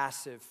the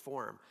passive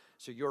form.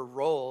 So your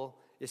role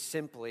is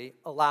simply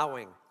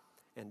allowing,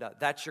 and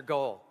that's your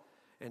goal.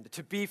 And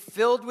to be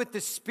filled with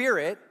the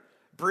Spirit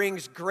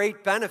brings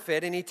great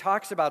benefit, and he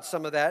talks about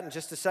some of that in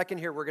just a second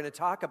here. We're going to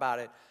talk about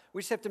it.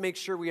 We just have to make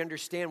sure we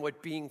understand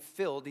what being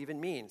filled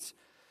even means.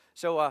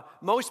 So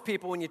most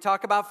people, when you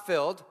talk about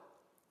filled,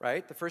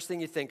 right, the first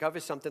thing you think of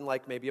is something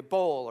like maybe a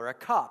bowl or a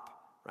cup,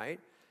 right?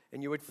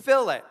 And you would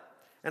fill it.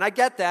 And I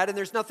get that, and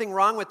there's nothing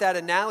wrong with that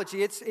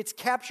analogy. It's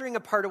capturing a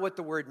part of what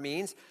the word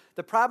means.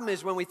 The problem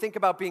is when we think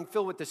about being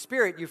filled with the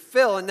Spirit, you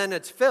fill, and then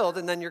it's filled,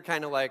 and then you're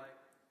kind of like,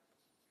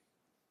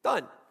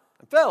 done,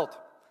 I'm filled.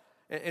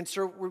 And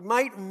so we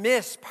might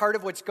miss part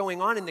of what's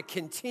going on in the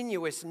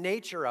continuous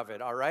nature of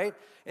it, all right?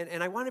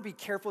 And I want to be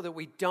careful that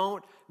we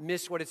don't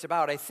miss what it's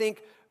about. I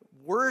think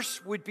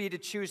worse would be to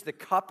choose the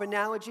cup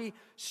analogy.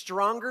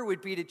 Stronger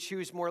would be to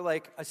choose more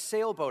like a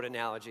sailboat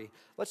analogy.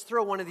 Let's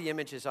throw one of the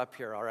images up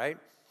here, all right?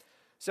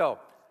 So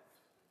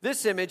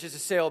this image is a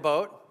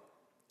sailboat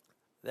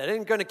that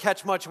isn't going to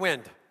catch much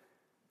wind.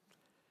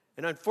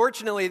 And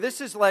unfortunately, this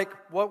is like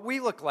what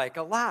we look like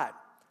a lot.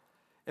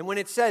 And when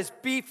it says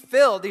be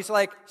filled, he's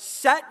like,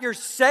 set your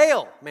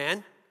sail,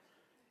 man.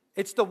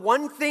 It's the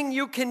one thing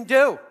you can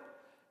do.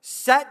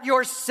 Set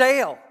your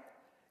sail.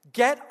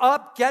 Get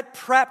up, get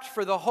prepped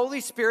for the Holy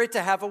Spirit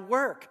to have a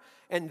work.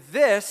 And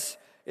this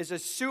is a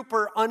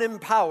super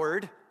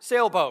unempowered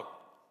sailboat,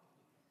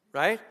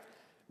 right?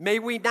 May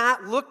we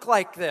not look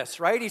like this,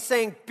 right? He's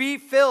saying be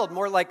filled,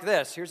 more like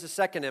this. Here's the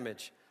second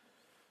image.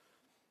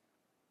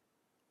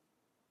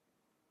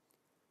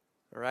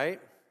 All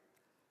right?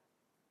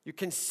 You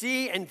can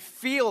see and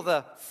feel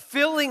the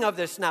filling of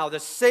this now. The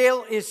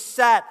sail is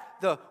set.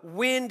 The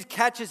wind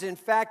catches. In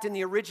fact, in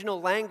the original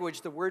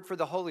language, the word for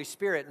the Holy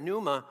Spirit,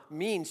 pneuma,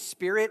 means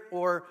spirit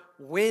or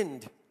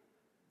wind.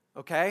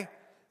 Okay?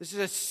 This is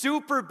a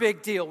super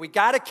big deal. We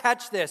got to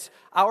catch this.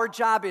 Our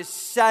job is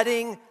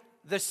setting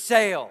the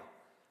sail.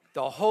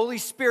 The Holy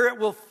Spirit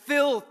will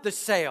fill the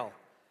sail.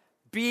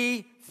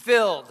 Be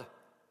filled.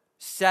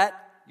 Set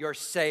your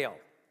sail.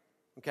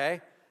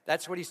 Okay?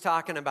 That's what he's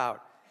talking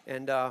about.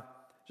 And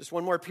Just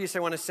one more piece I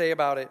want to say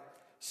about it.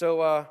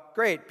 So,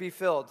 great, be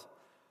filled.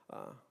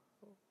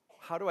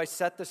 How do I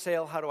set the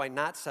sail? How do I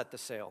not set the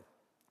sail?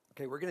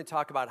 Okay, we're going to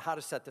talk about how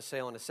to set the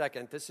sail in a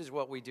second. This is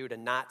what we do to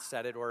not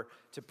set it or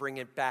to bring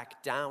it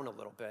back down a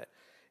little bit.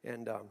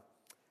 And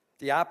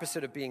the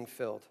opposite of being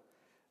filled.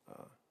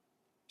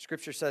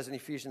 Scripture says in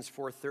Ephesians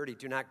 4:30,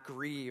 do not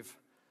grieve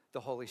the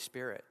Holy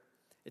Spirit.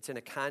 It's in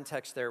a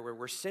context there where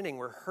we're sinning,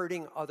 we're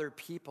hurting other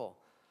people.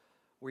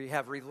 We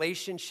have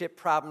relationship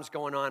problems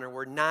going on, or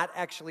we're not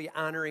actually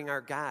honoring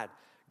our God.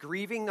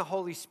 Grieving the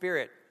Holy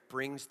Spirit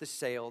brings the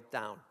sail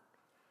down.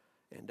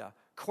 And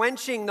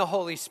quenching the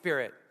Holy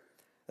Spirit,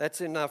 that's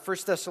in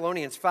 1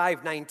 Thessalonians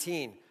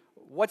 5:19.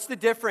 What's the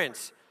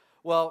difference?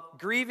 Well,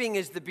 grieving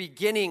is the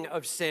beginning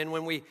of sin.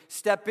 When we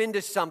step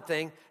into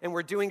something and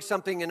we're doing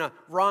something in a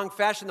wrong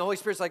fashion, the Holy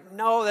Spirit's like,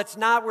 no, that's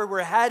not where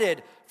we're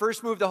headed.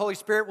 First move the Holy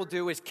Spirit will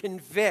do is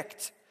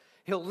convict.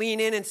 He'll lean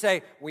in and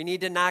say, we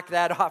need to knock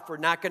that off. We're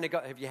not going to go.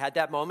 Have you had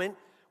that moment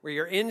where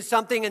you're in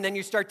something and then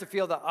you start to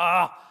feel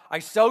I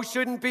so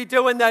shouldn't be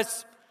doing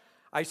this.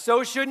 I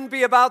so shouldn't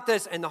be about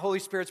this. And the Holy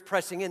Spirit's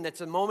pressing in.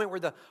 That's a moment where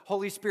the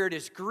Holy Spirit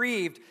is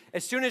grieved.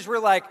 As soon as we're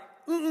like,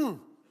 doing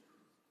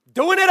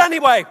it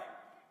anyway.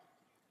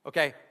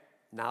 Okay,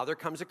 now there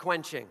comes a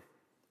quenching.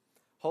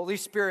 Holy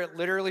Spirit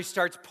literally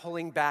starts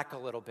pulling back a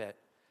little bit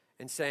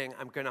and saying,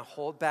 I'm going to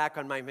hold back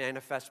on my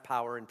manifest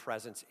power and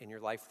presence in your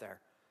life there.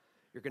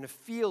 You're going to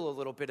feel a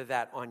little bit of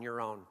that on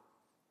your own.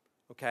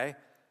 Okay?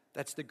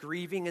 That's the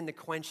grieving and the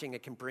quenching.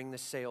 It can bring the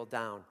sail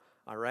down.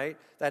 All right?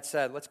 That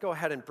said, let's go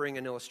ahead and bring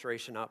an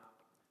illustration up.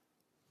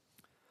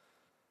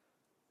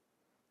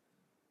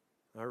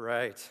 All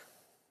right.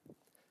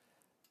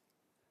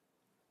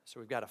 So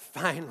we've got a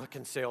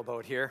fine-looking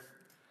sailboat here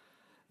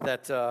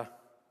that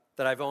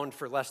I've owned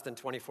for less than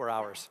 24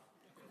 hours.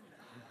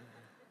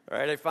 All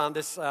right, I found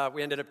this.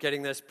 We ended up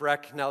getting this.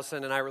 Breck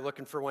Nelson and I were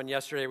looking for one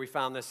yesterday. We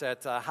found this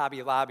at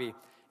Hobby Lobby.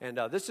 And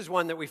this is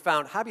one that we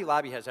found. Hobby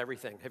Lobby has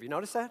everything. Have you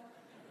noticed that?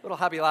 Little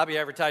Hobby Lobby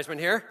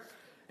advertisement here.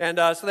 And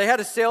so they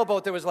had a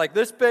sailboat that was like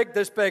this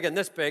big, and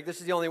this big. This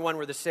is the only one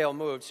where the sail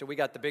moved, so we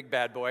got the big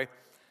bad boy.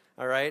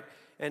 All right?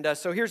 And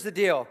so here's the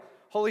deal.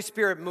 Holy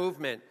Spirit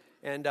movement.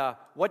 And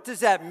what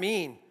does that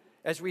mean?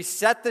 As we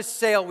set the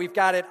sail, we've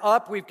got it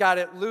up, we've got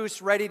it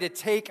loose, ready to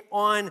take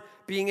on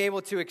being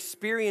able to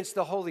experience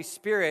the Holy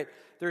Spirit.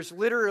 There's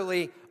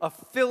literally a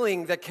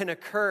filling that can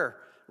occur,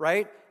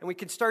 right? And we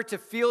can start to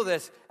feel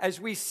this as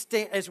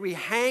we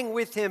hang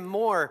with Him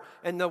more,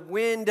 and the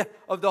wind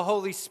of the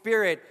Holy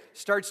Spirit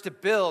starts to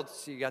build.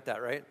 So you got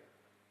that, right?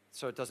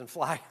 So it doesn't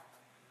fly.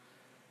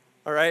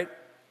 All right?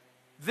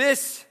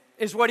 This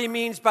is what He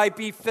means by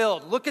be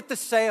filled. Look at the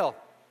sail.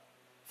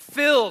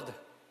 Filled.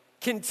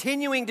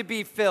 Continuing to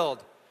be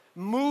filled,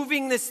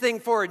 moving this thing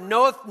forward.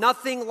 No,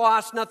 nothing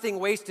lost, nothing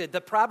wasted.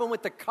 The problem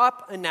with the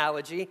cup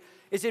analogy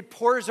is it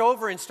pours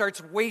over and starts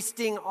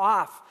wasting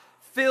off.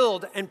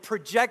 Filled and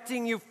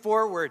projecting you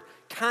forward.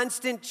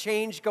 Constant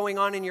change going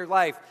on in your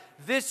life.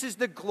 This is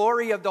the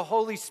glory of the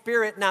Holy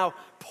Spirit now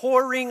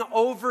pouring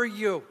over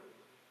you.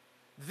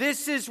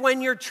 This is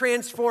when you're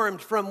transformed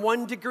from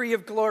one degree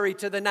of glory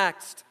to the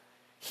next.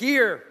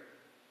 Here,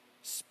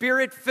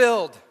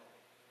 Spirit-filled,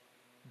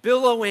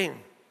 billowing.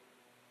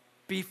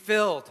 Be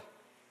filled.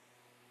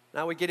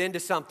 Now we get into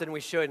something we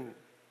shouldn't.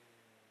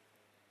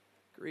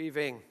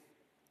 Grieving.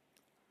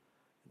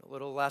 A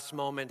little less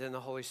moment and the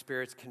Holy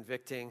Spirit's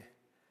convicting.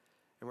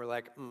 And we're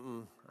like,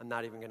 I'm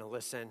not even going to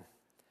listen.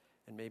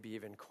 And maybe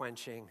even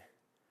quenching.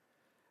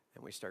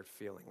 And we start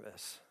feeling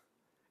this.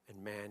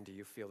 And man, do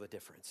you feel the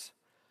difference.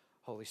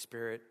 Holy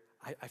Spirit,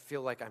 I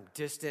feel like I'm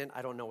distant.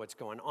 I don't know what's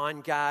going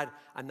on, God.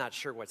 I'm not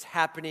sure what's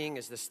happening.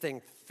 Is this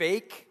thing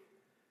fake?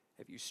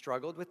 Have you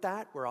struggled with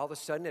that, where all of a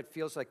sudden it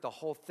feels like the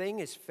whole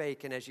thing is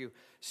fake, and as you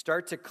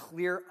start to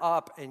clear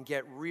up and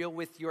get real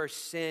with your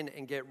sin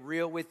and get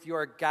real with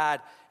your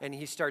God, and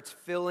He starts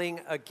filling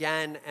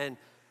again, and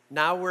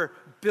now we're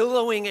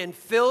billowing and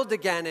filled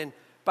again. And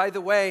by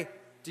the way,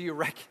 do you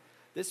reckon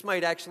this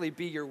might actually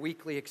be your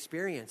weekly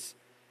experience?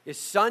 Is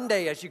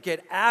Sunday as you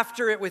get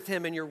after it with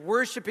Him and you're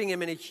worshiping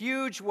Him in a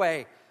huge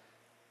way,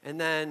 and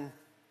then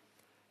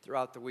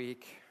throughout the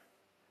week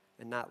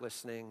and not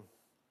listening,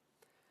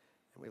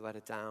 and we let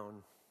it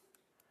down.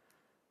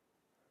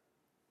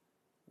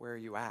 Where are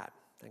you at?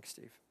 Thanks,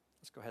 Steve.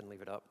 Let's go ahead and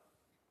leave it up.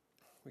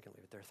 We can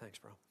leave it there. Thanks,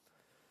 bro.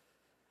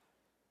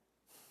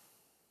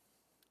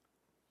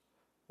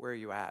 Where are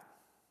you at?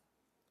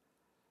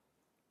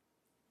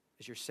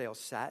 Is your sail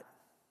set?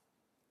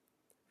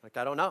 Like,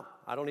 I don't know.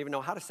 I don't even know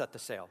how to set the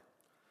sail.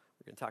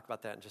 We're going to talk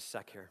about that in just a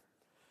sec here.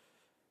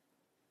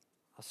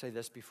 I'll say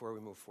this before we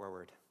move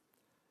forward.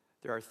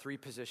 There are 3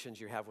 positions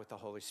you have with the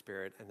Holy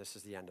Spirit, and this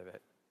is the end of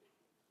it.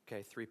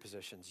 Okay, 3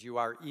 positions. You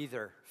are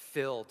either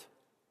filled,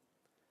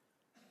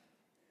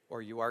 or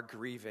you are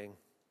grieving,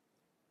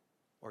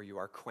 or you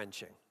are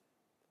quenching.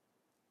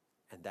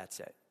 And that's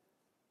it.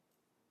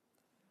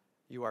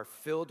 You are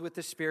filled with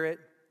the Spirit,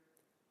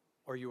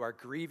 or you are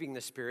grieving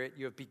the Spirit.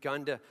 You have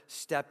begun to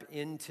step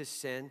into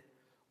sin,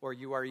 or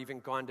you are even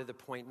gone to the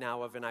point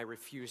now of, and I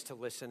refuse to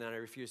listen, and I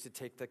refuse to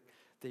take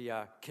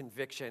the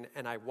conviction,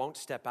 and I won't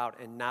step out,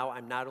 and now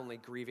I'm not only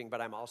grieving,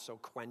 but I'm also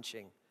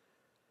quenching.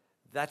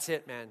 That's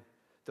it, man.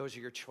 Those are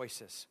your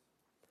choices.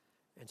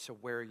 And so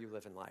where are you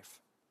living life?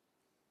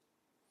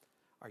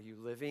 Are you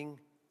living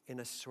in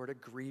a sort of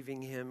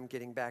grieving him,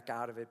 getting back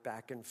out of it,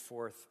 back and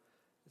forth?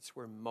 It's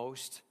where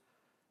most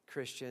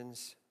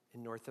Christians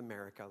in North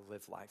America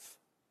live life.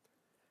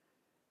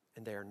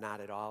 And they are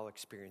not at all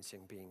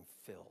experiencing being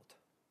filled.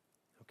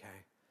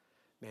 Okay?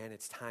 Man,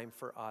 it's time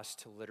for us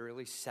to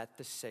literally set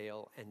the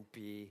sail and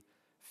be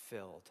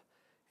filled.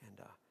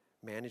 And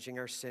managing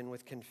our sin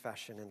with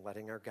confession and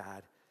letting our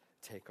God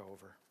take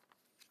over.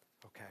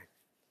 Okay?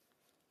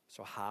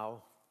 So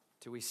how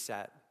do we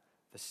set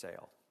the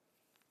sail?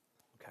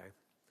 Okay?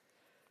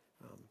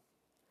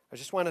 I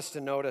just want us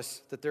to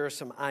notice that there are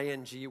some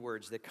ing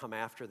words that come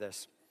after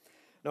this.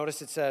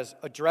 Notice it says,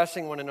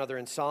 addressing one another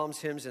in psalms,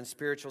 hymns, and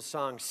spiritual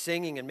songs,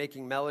 singing and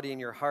making melody in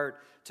your heart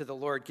to the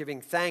Lord,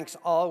 giving thanks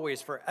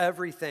always for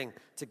everything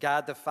to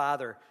God the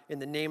Father in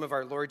the name of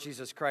our Lord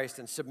Jesus Christ,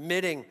 and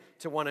submitting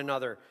to one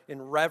another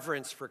in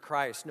reverence for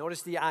Christ.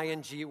 Notice the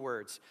ing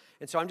words.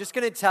 And so I'm just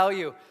going to tell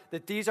you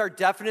that these are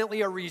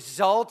definitely a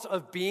result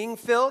of being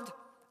filled.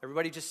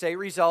 Everybody just say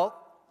result.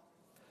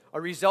 A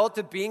result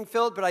of being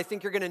filled, but I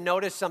think you're going to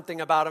notice something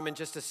about them in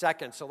just a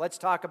second. So let's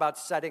talk about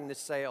setting the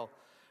sail.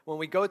 When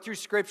we go through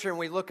Scripture and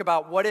we look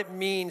about what it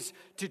means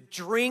to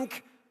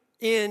drink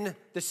in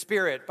the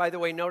Spirit. By the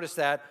way, notice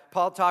that.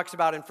 Paul talks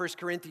about in 1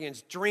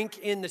 Corinthians, drink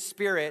in the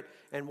Spirit.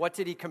 And what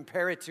did he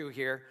compare it to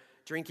here?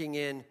 Drinking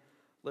in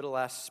little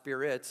s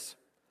spirits,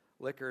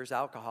 liquors,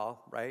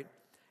 alcohol, right?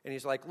 And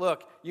he's like,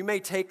 look, you may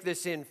take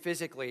this in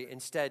physically.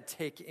 Instead,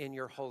 take in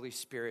your Holy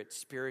Spirit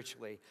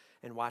spiritually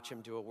and watch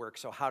him do a work.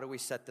 So how do we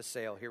set the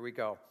sail? Here we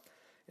go.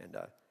 And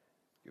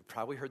you've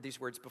probably heard these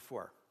words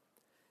before,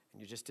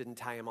 and you just didn't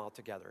tie them all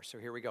together. So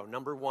here we go.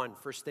 Number one,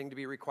 first thing to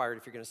be required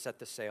if you're going to set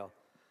the sail.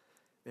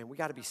 Man, we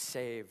got to be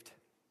saved.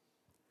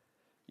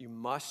 You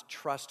must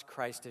trust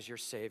Christ as your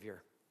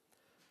Savior.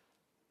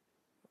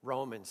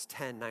 Romans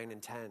 10, 9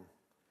 and 10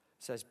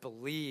 says,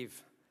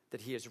 believe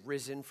that he is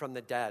risen from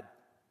the dead.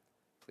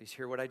 Please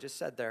hear what I just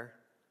said there.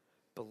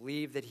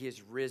 Believe that he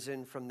is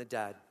risen from the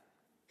dead.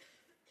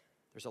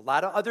 There's a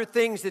lot of other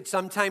things that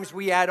sometimes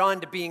we add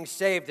on to being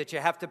saved that you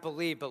have to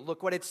believe, but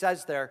look what it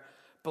says there.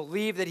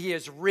 Believe that he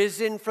is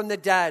risen from the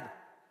dead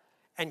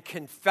and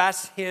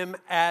confess him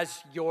as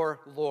your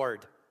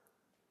Lord.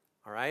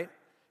 All right?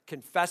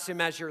 Confess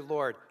him as your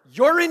Lord.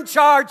 You're in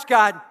charge,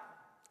 God.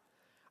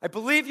 I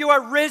believe you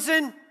are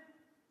risen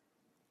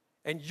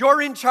and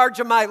you're in charge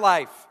of my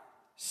life.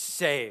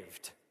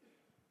 Saved.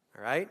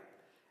 All right?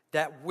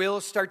 That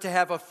will start to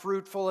have a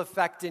fruitful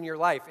effect in your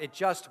life. It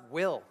just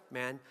will,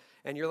 man.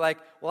 And you're like,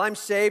 well, I'm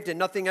saved and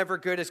nothing ever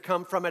good has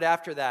come from it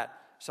after that.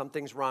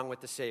 Something's wrong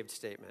with the saved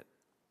statement.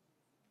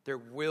 There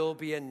will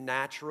be a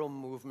natural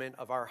movement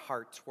of our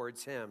heart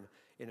towards him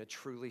in a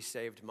truly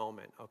saved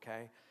moment,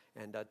 okay?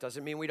 And it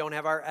doesn't mean we don't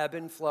have our ebb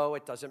and flow.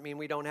 It doesn't mean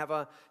we don't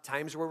have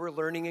times where we're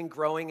learning and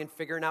growing and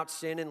figuring out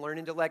sin and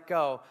learning to let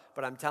go.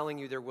 But I'm telling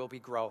you, there will be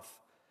growth.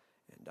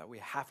 And we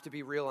have to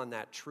be real on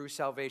that. True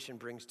salvation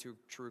brings to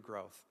true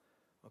growth,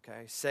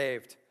 okay?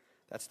 Saved.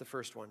 That's the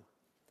first one.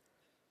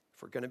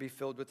 If we're going to be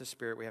filled with the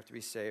Spirit, we have to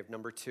be saved.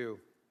 Number two,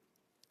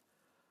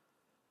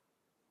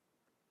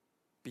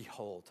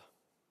 behold.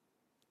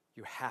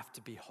 You have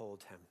to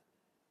behold him.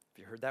 Have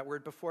you heard that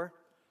word before?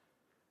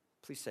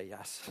 Please say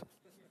yes.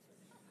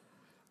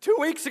 2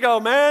 weeks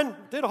ago, man,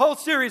 did a whole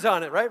series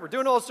on it, right? We're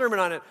doing a whole sermon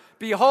on it.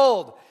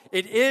 Behold,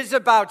 it is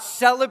about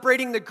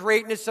celebrating the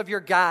greatness of your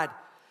God.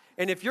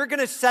 And if you're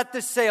going to set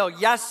the sail,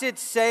 yes,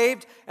 it's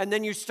saved, and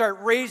then you start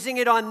raising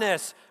it on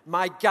this.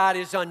 My God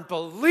is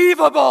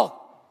unbelievable.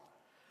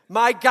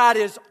 My God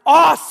is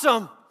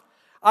awesome.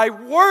 I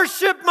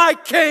worship my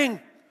King.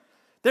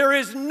 There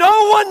is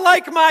no one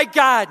like my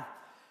God.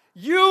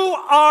 You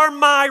are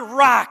my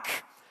rock.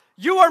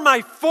 You are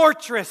my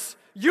fortress.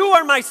 You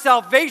are my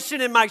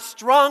salvation and my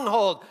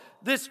stronghold.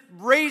 This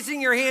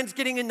raising your hands,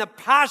 getting in the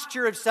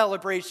posture of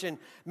celebration.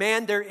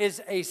 Man, there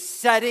is a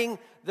setting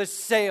the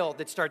sail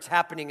that starts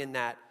happening in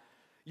that.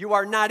 You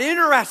are not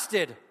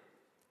interested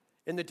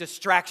in the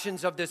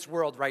distractions of this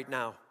world right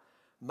now.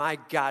 My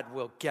God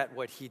will get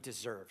what he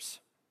deserves.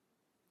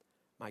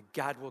 My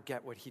God will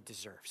get what he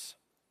deserves.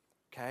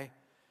 Okay?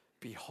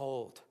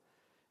 Behold.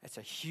 It's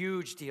a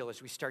huge deal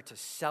as we start to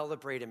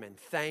celebrate him and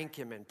thank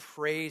him and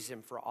praise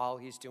him for all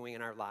he's doing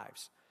in our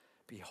lives.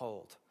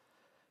 Behold.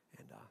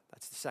 And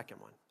that's the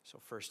second one. So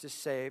first is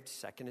saved.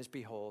 Second is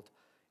behold.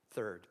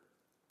 Third,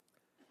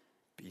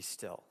 be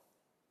still.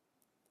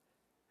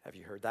 Have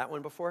you heard that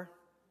one before?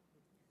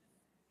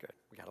 Good.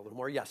 We got a little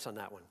more yes on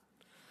that one.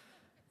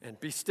 And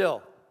be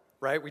still,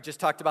 right? We just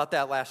talked about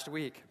that last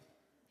week.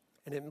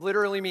 And it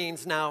literally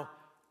means now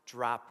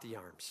drop the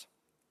arms.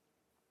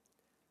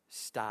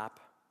 Stop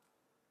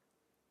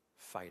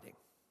fighting.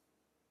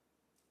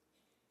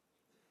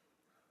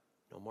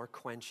 No more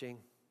quenching.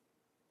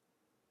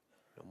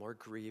 No more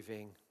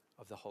grieving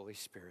of the Holy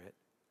Spirit.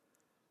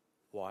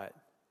 What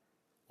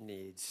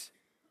needs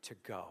to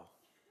go?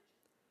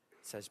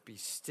 It says, be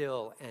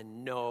still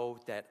and know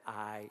that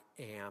I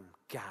am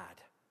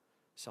God.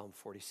 Psalm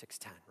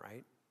 46:10,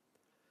 right?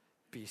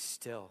 Be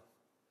still.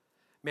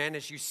 Man,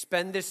 as you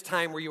spend this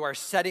time where you are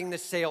setting the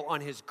sail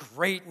on his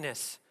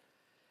greatness,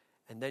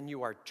 and then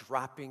you are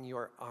dropping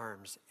your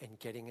arms and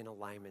getting in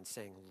alignment,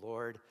 saying,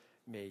 Lord,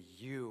 may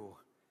you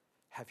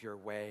have your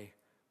way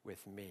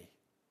with me.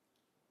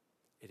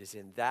 It is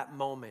in that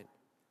moment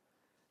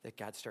that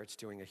God starts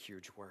doing a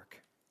huge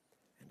work.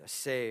 And a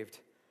saved,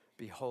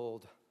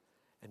 behold,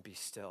 and be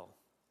still.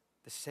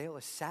 The sail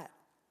is set.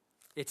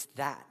 It's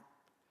that.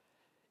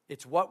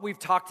 It's what we've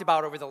talked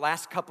about over the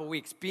last couple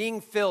weeks. Being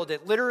filled,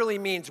 it literally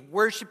means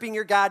worshiping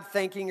your God,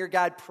 thanking your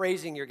God,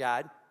 praising your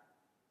God.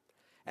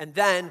 And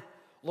then,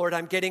 Lord,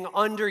 I'm getting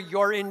under,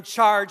 you're in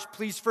charge.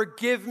 Please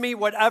forgive me,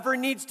 whatever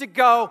needs to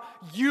go.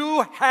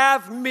 You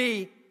have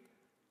me.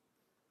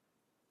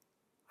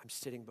 I'm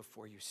sitting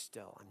before you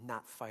still. I'm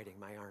not fighting.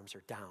 My arms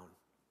are down.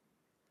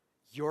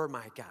 You're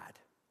my God,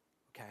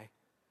 okay?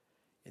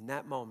 In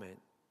that moment,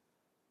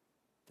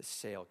 the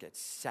sail gets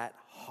set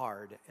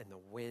hard and the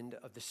wind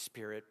of the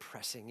Spirit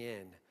pressing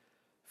in,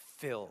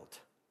 filled,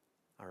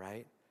 all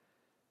right?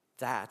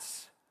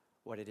 That's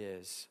what it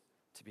is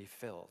to be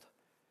filled.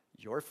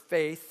 Your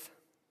faith,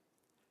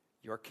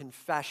 your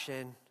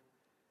confession,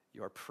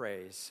 your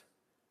praise,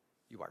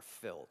 you are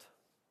filled.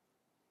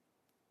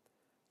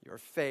 Your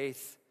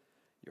faith,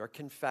 your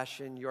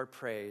confession, your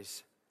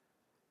praise,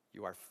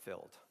 you are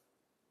filled.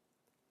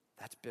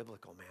 That's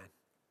biblical, man.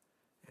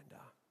 And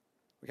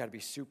we got to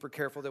be super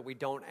careful that we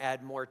don't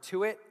add more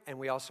to it, and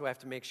we also have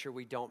to make sure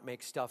we don't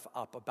make stuff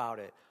up about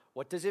it.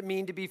 What does it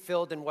mean to be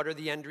filled, and what are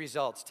the end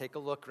results? Take a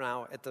look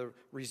now at the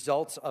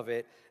results of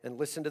it and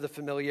listen to the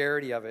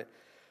familiarity of it.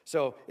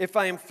 So, if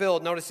I am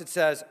filled, notice it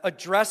says,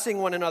 addressing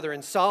one another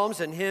in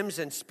psalms and hymns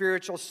and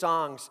spiritual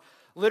songs.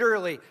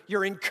 Literally,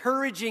 you're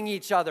encouraging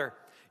each other.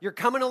 You're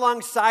coming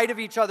alongside of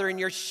each other and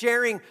you're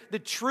sharing the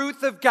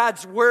truth of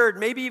God's word,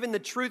 maybe even the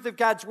truth of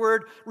God's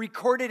word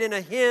recorded in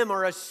a hymn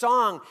or a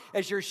song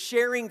as you're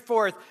sharing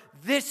forth.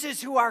 This is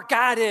who our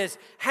God is.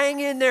 Hang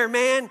in there,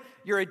 man.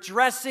 You're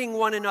addressing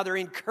one another,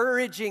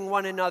 encouraging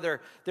one another.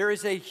 There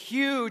is a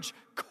huge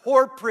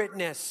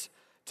corporateness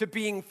to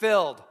being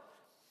filled.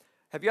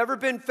 Have you ever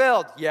been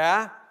filled?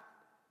 Yeah.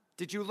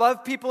 Did you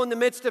love people in the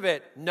midst of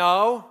it?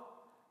 No.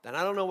 Then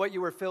I don't know what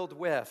you were filled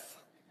with.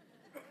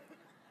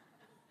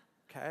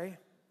 Okay?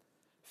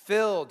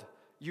 Filled,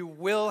 you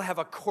will have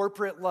a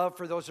corporate love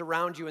for those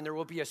around you, and there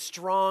will be a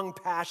strong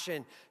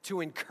passion to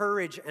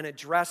encourage and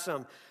address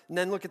them. And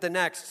then look at the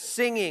next,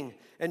 singing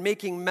and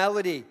making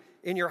melody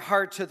in your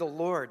heart to the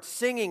Lord.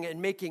 Singing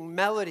and making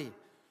melody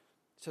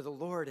to the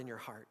Lord in your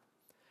heart.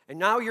 And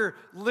now you're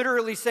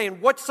literally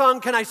saying, what song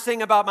can I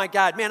sing about my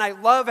God? Man, I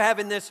love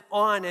having this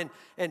on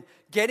and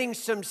getting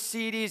some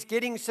CDs,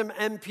 getting some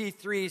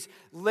MP3s,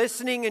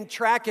 listening and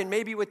tracking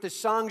maybe with the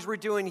songs we're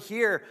doing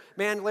here.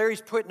 Man,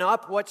 Larry's putting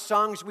up what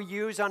songs we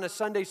use on a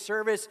Sunday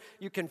service.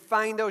 You can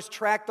find those,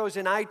 track those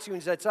in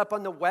iTunes. That's up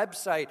on the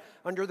website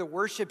under the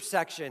worship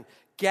section.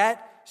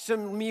 Get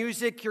some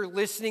music you're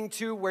listening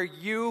to where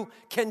you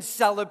can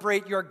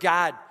celebrate your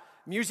God.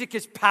 Music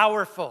is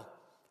powerful.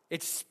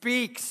 It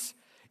speaks.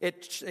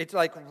 It's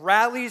like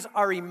rallies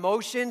our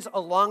emotions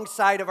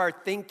alongside of our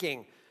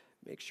thinking.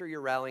 Make sure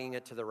you're rallying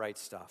it to the right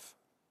stuff.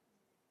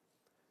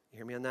 You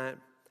hear me on that?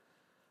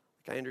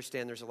 Like, I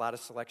understand there's a lot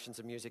of selections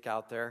of music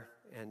out there,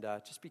 and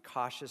just be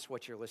cautious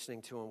what you're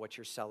listening to and what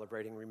you're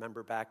celebrating.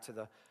 Remember back to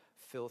the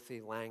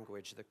filthy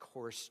language, the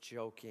coarse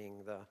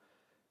joking,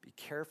 be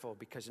careful,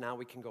 because now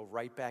we can go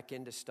right back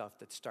into stuff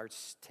that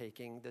starts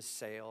taking the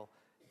sail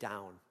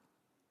down.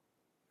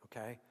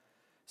 Okay?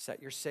 Set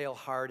your sail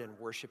hard and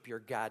worship your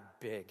God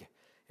big.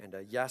 And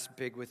yes,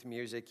 big with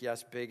music.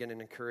 Yes, big in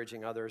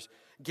encouraging others.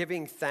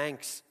 Giving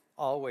thanks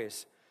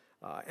always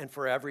and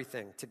for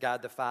everything to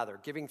God the Father.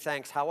 Giving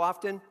thanks how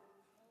often?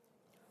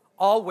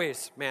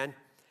 Always, man.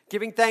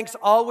 Giving thanks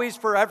always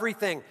for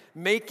everything.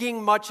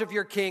 Making much of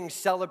your King,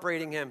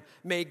 celebrating him.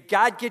 May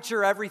God get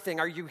your everything.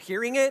 Are you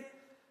hearing it?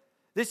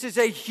 This is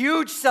a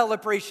huge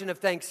celebration of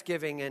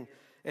Thanksgiving.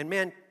 And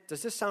man,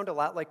 does this sound a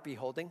lot like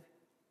beholding?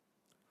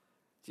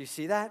 Do you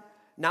see that?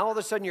 Now all of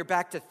a sudden you're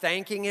back to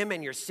thanking him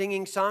and you're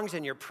singing songs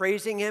and you're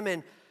praising him,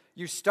 and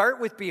you start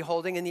with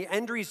beholding, and the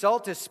end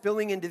result is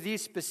spilling into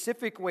these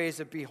specific ways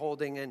of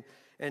beholding.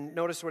 And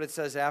notice what it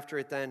says after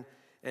it then.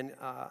 And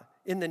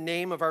in the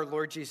name of our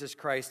Lord Jesus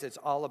Christ, it's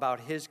all about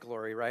his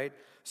glory, right?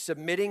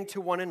 Submitting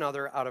to one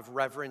another out of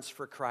reverence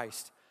for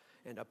Christ.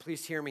 And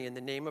please hear me, in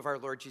the name of our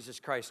Lord Jesus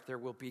Christ, there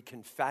will be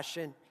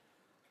confession.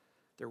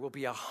 There will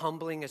be a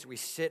humbling as we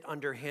sit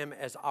under him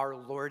as our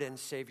Lord and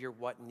Savior.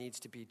 What needs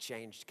to be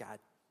changed, God?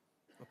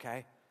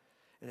 Okay?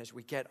 And as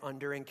we get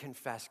under and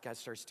confess, God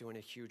starts doing a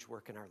huge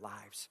work in our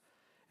lives.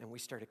 And we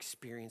start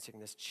experiencing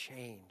this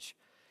change.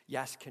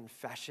 Yes,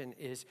 confession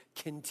is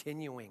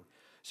continuing.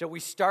 So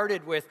we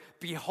started with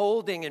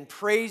beholding and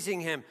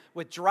praising him,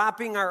 with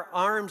dropping our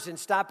arms and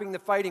stopping the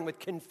fighting, with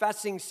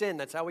confessing sin.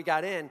 That's how we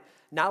got in.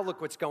 Now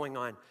look what's going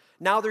on.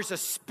 Now there's a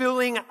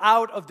spilling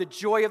out of the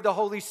joy of the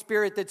Holy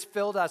Spirit that's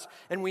filled us,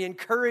 and we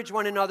encourage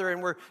one another,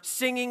 and we're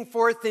singing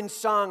forth in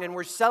song, and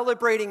we're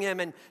celebrating him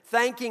and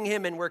thanking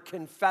him, and we're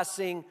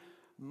confessing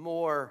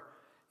more.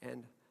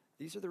 And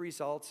these are the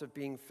results of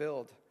being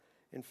filled.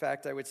 In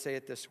fact, I would say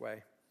it this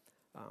way.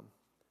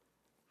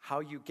 How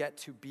you get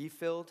to be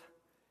filled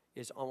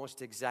is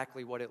almost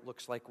exactly what it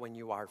looks like when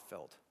you are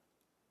filled,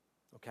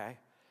 okay?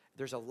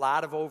 There's a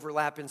lot of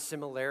overlap and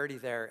similarity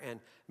there,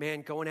 and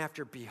man, going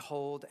after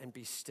behold and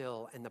be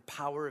still and the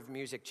power of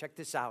music. Check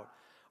this out.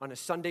 On a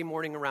Sunday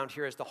morning around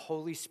here as the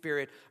Holy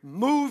Spirit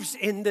moves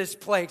in this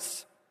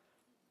place,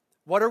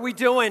 what are we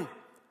doing?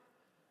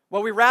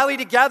 Well, we rally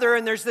together,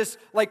 and there's this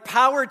like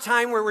power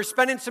time where we're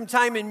spending some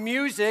time in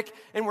music,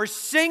 and we're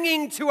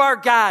singing to our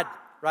God,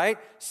 right?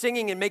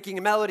 Singing and making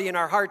a melody in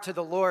our heart to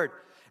the Lord.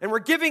 And we're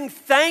giving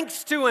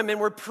thanks to him, and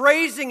we're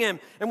praising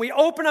him, and we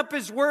open up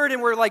his word, and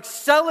we're like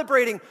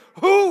celebrating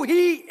who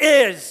he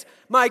is.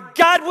 My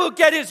God will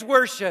get his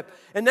worship.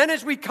 And then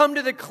as we come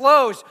to the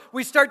close,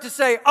 we start to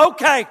say,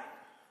 okay,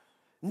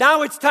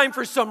 now it's time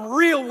for some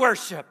real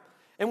worship.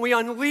 And we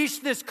unleash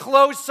this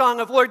close song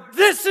of, Lord,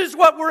 this is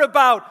what we're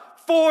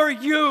about for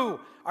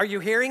you. Are you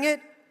hearing it?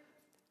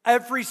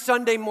 Every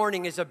Sunday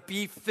morning is a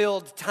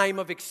be-filled time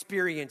of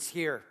experience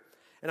here.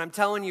 And I'm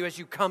telling you, as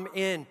you come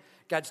in,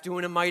 God's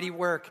doing a mighty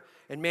work.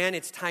 And man,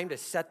 it's time to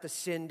set the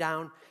sin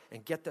down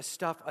and get the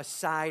stuff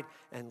aside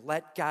and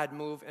let God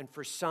move. And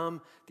for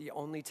some, the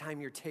only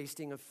time you're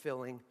tasting of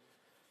filling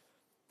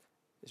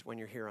is when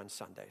you're here on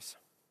Sundays.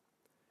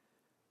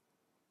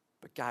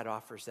 But God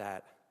offers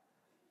that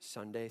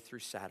Sunday through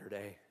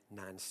Saturday,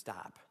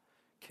 nonstop.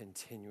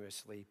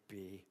 Continuously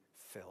be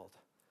filled.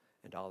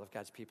 And all of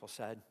God's people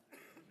said,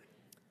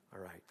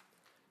 all right.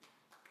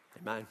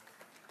 Amen.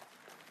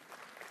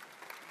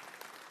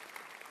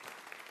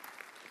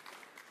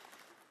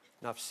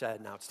 Enough said,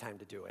 now it's time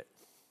to do it.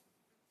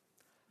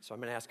 So I'm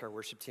going to ask our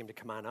worship team to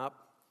come on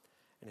up,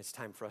 and it's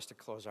time for us to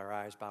close our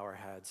eyes, bow our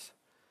heads,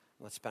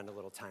 and let's spend a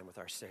little time with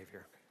our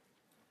Savior.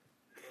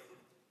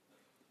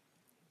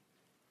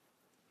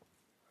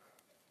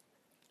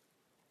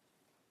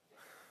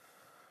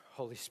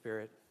 Holy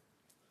Spirit,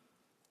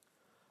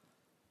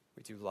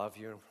 we do love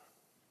you,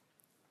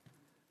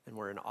 and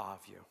we're in awe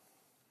of you.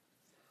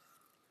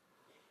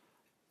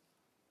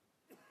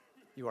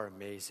 You are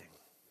amazing.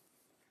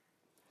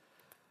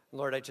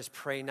 Lord, I just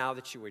pray now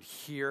that you would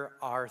hear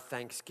our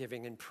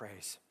thanksgiving and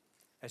praise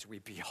as we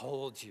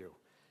behold you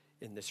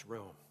in this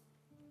room.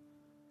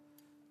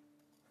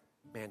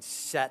 Man,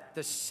 set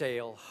the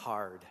sail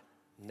hard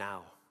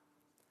now.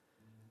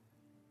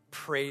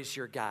 Praise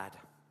your God.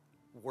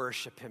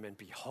 Worship him and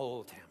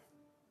behold him.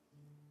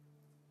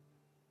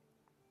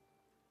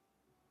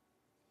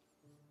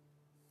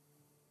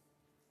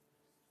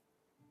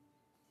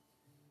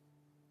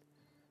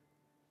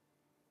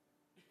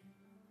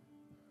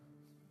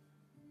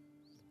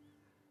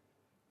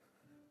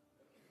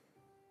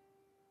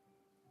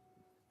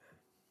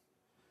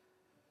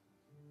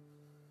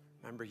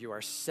 Remember, you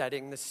are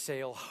setting the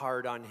sail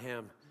hard on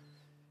him.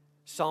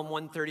 Psalm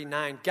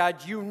 139,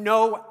 God, you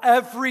know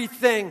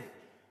everything.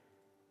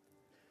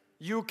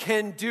 You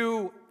can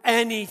do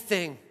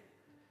anything.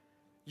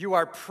 You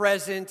are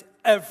present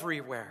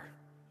everywhere.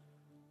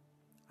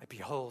 I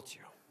behold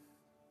you.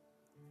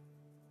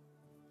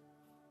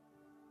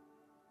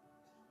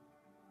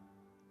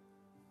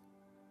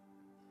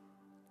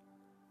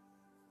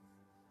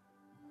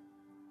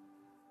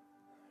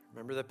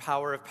 Remember the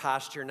power of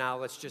posture now.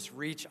 Let's just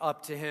reach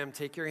up to him.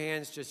 Take your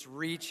hands, just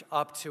reach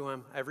up to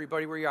him.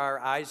 Everybody where you are,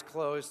 eyes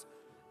closed,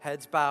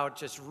 heads bowed,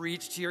 just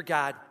reach to your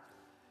God.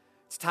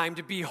 It's time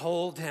to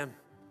behold him.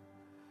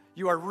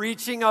 You are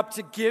reaching up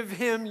to give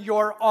him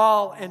your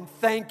all and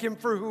thank him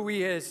for who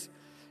he is.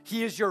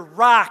 He is your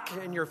rock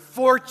and your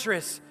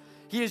fortress.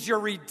 He is your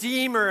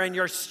redeemer and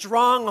your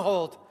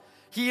stronghold.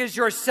 He is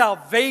your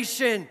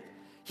salvation.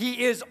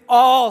 He is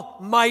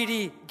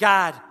Almighty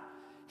God.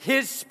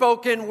 His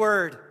spoken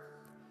word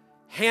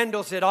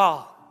handles it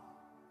all.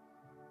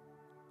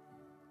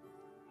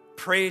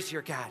 Praise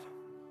your God.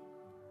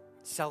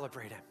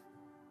 Celebrate him.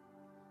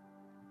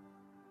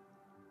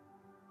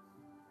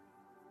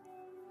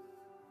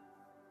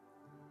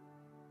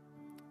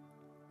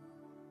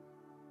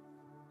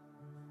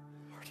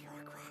 Lord, hear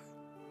our cry.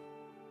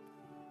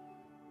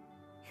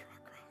 Hear our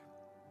cry.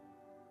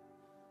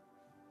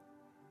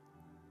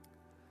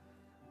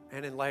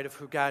 And in light of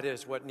who God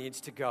is, what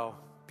needs to go,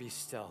 be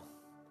still.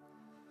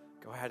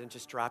 Go ahead and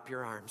just drop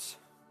your arms.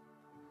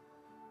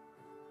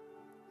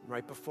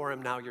 Right before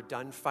him now, you're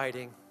done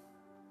fighting.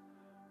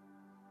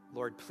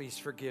 Lord, please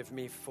forgive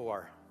me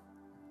for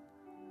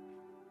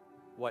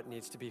what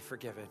needs to be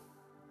forgiven.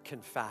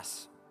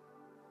 Confess.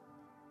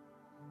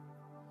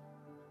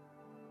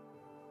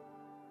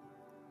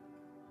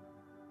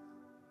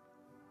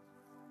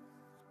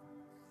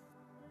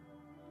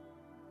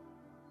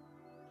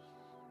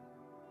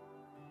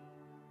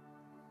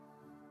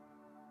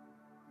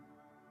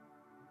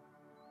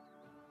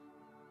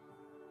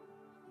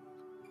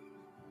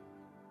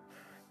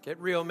 Get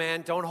real,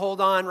 man. Don't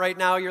hold on right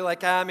now. You're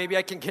like, maybe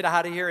I can get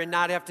out of here and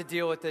not have to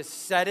deal with this.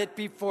 Set it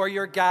before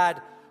your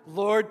God.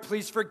 Lord,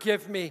 please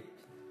forgive me.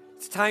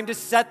 It's time to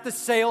set the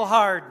sail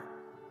hard.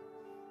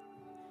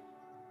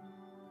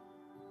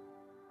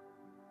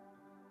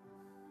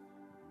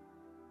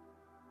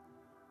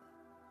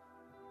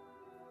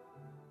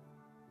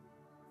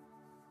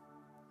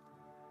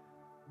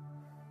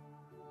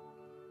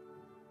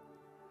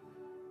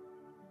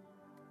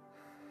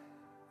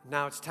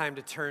 Now it's time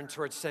to turn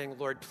towards saying,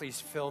 Lord, please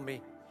fill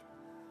me.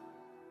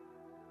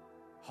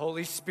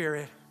 Holy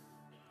Spirit,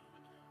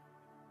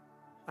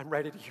 I'm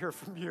ready to hear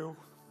from you.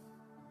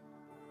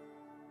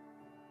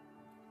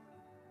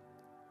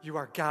 You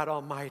are God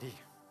Almighty.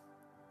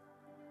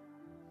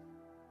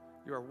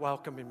 You are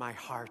welcome in my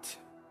heart.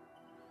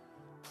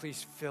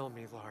 Please fill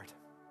me, Lord.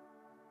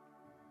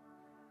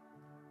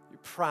 You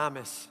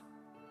promise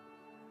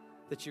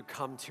that you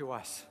come to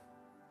us.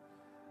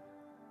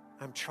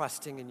 I'm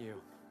trusting in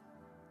you.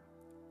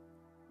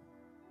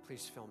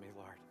 Please fill me,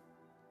 Lord.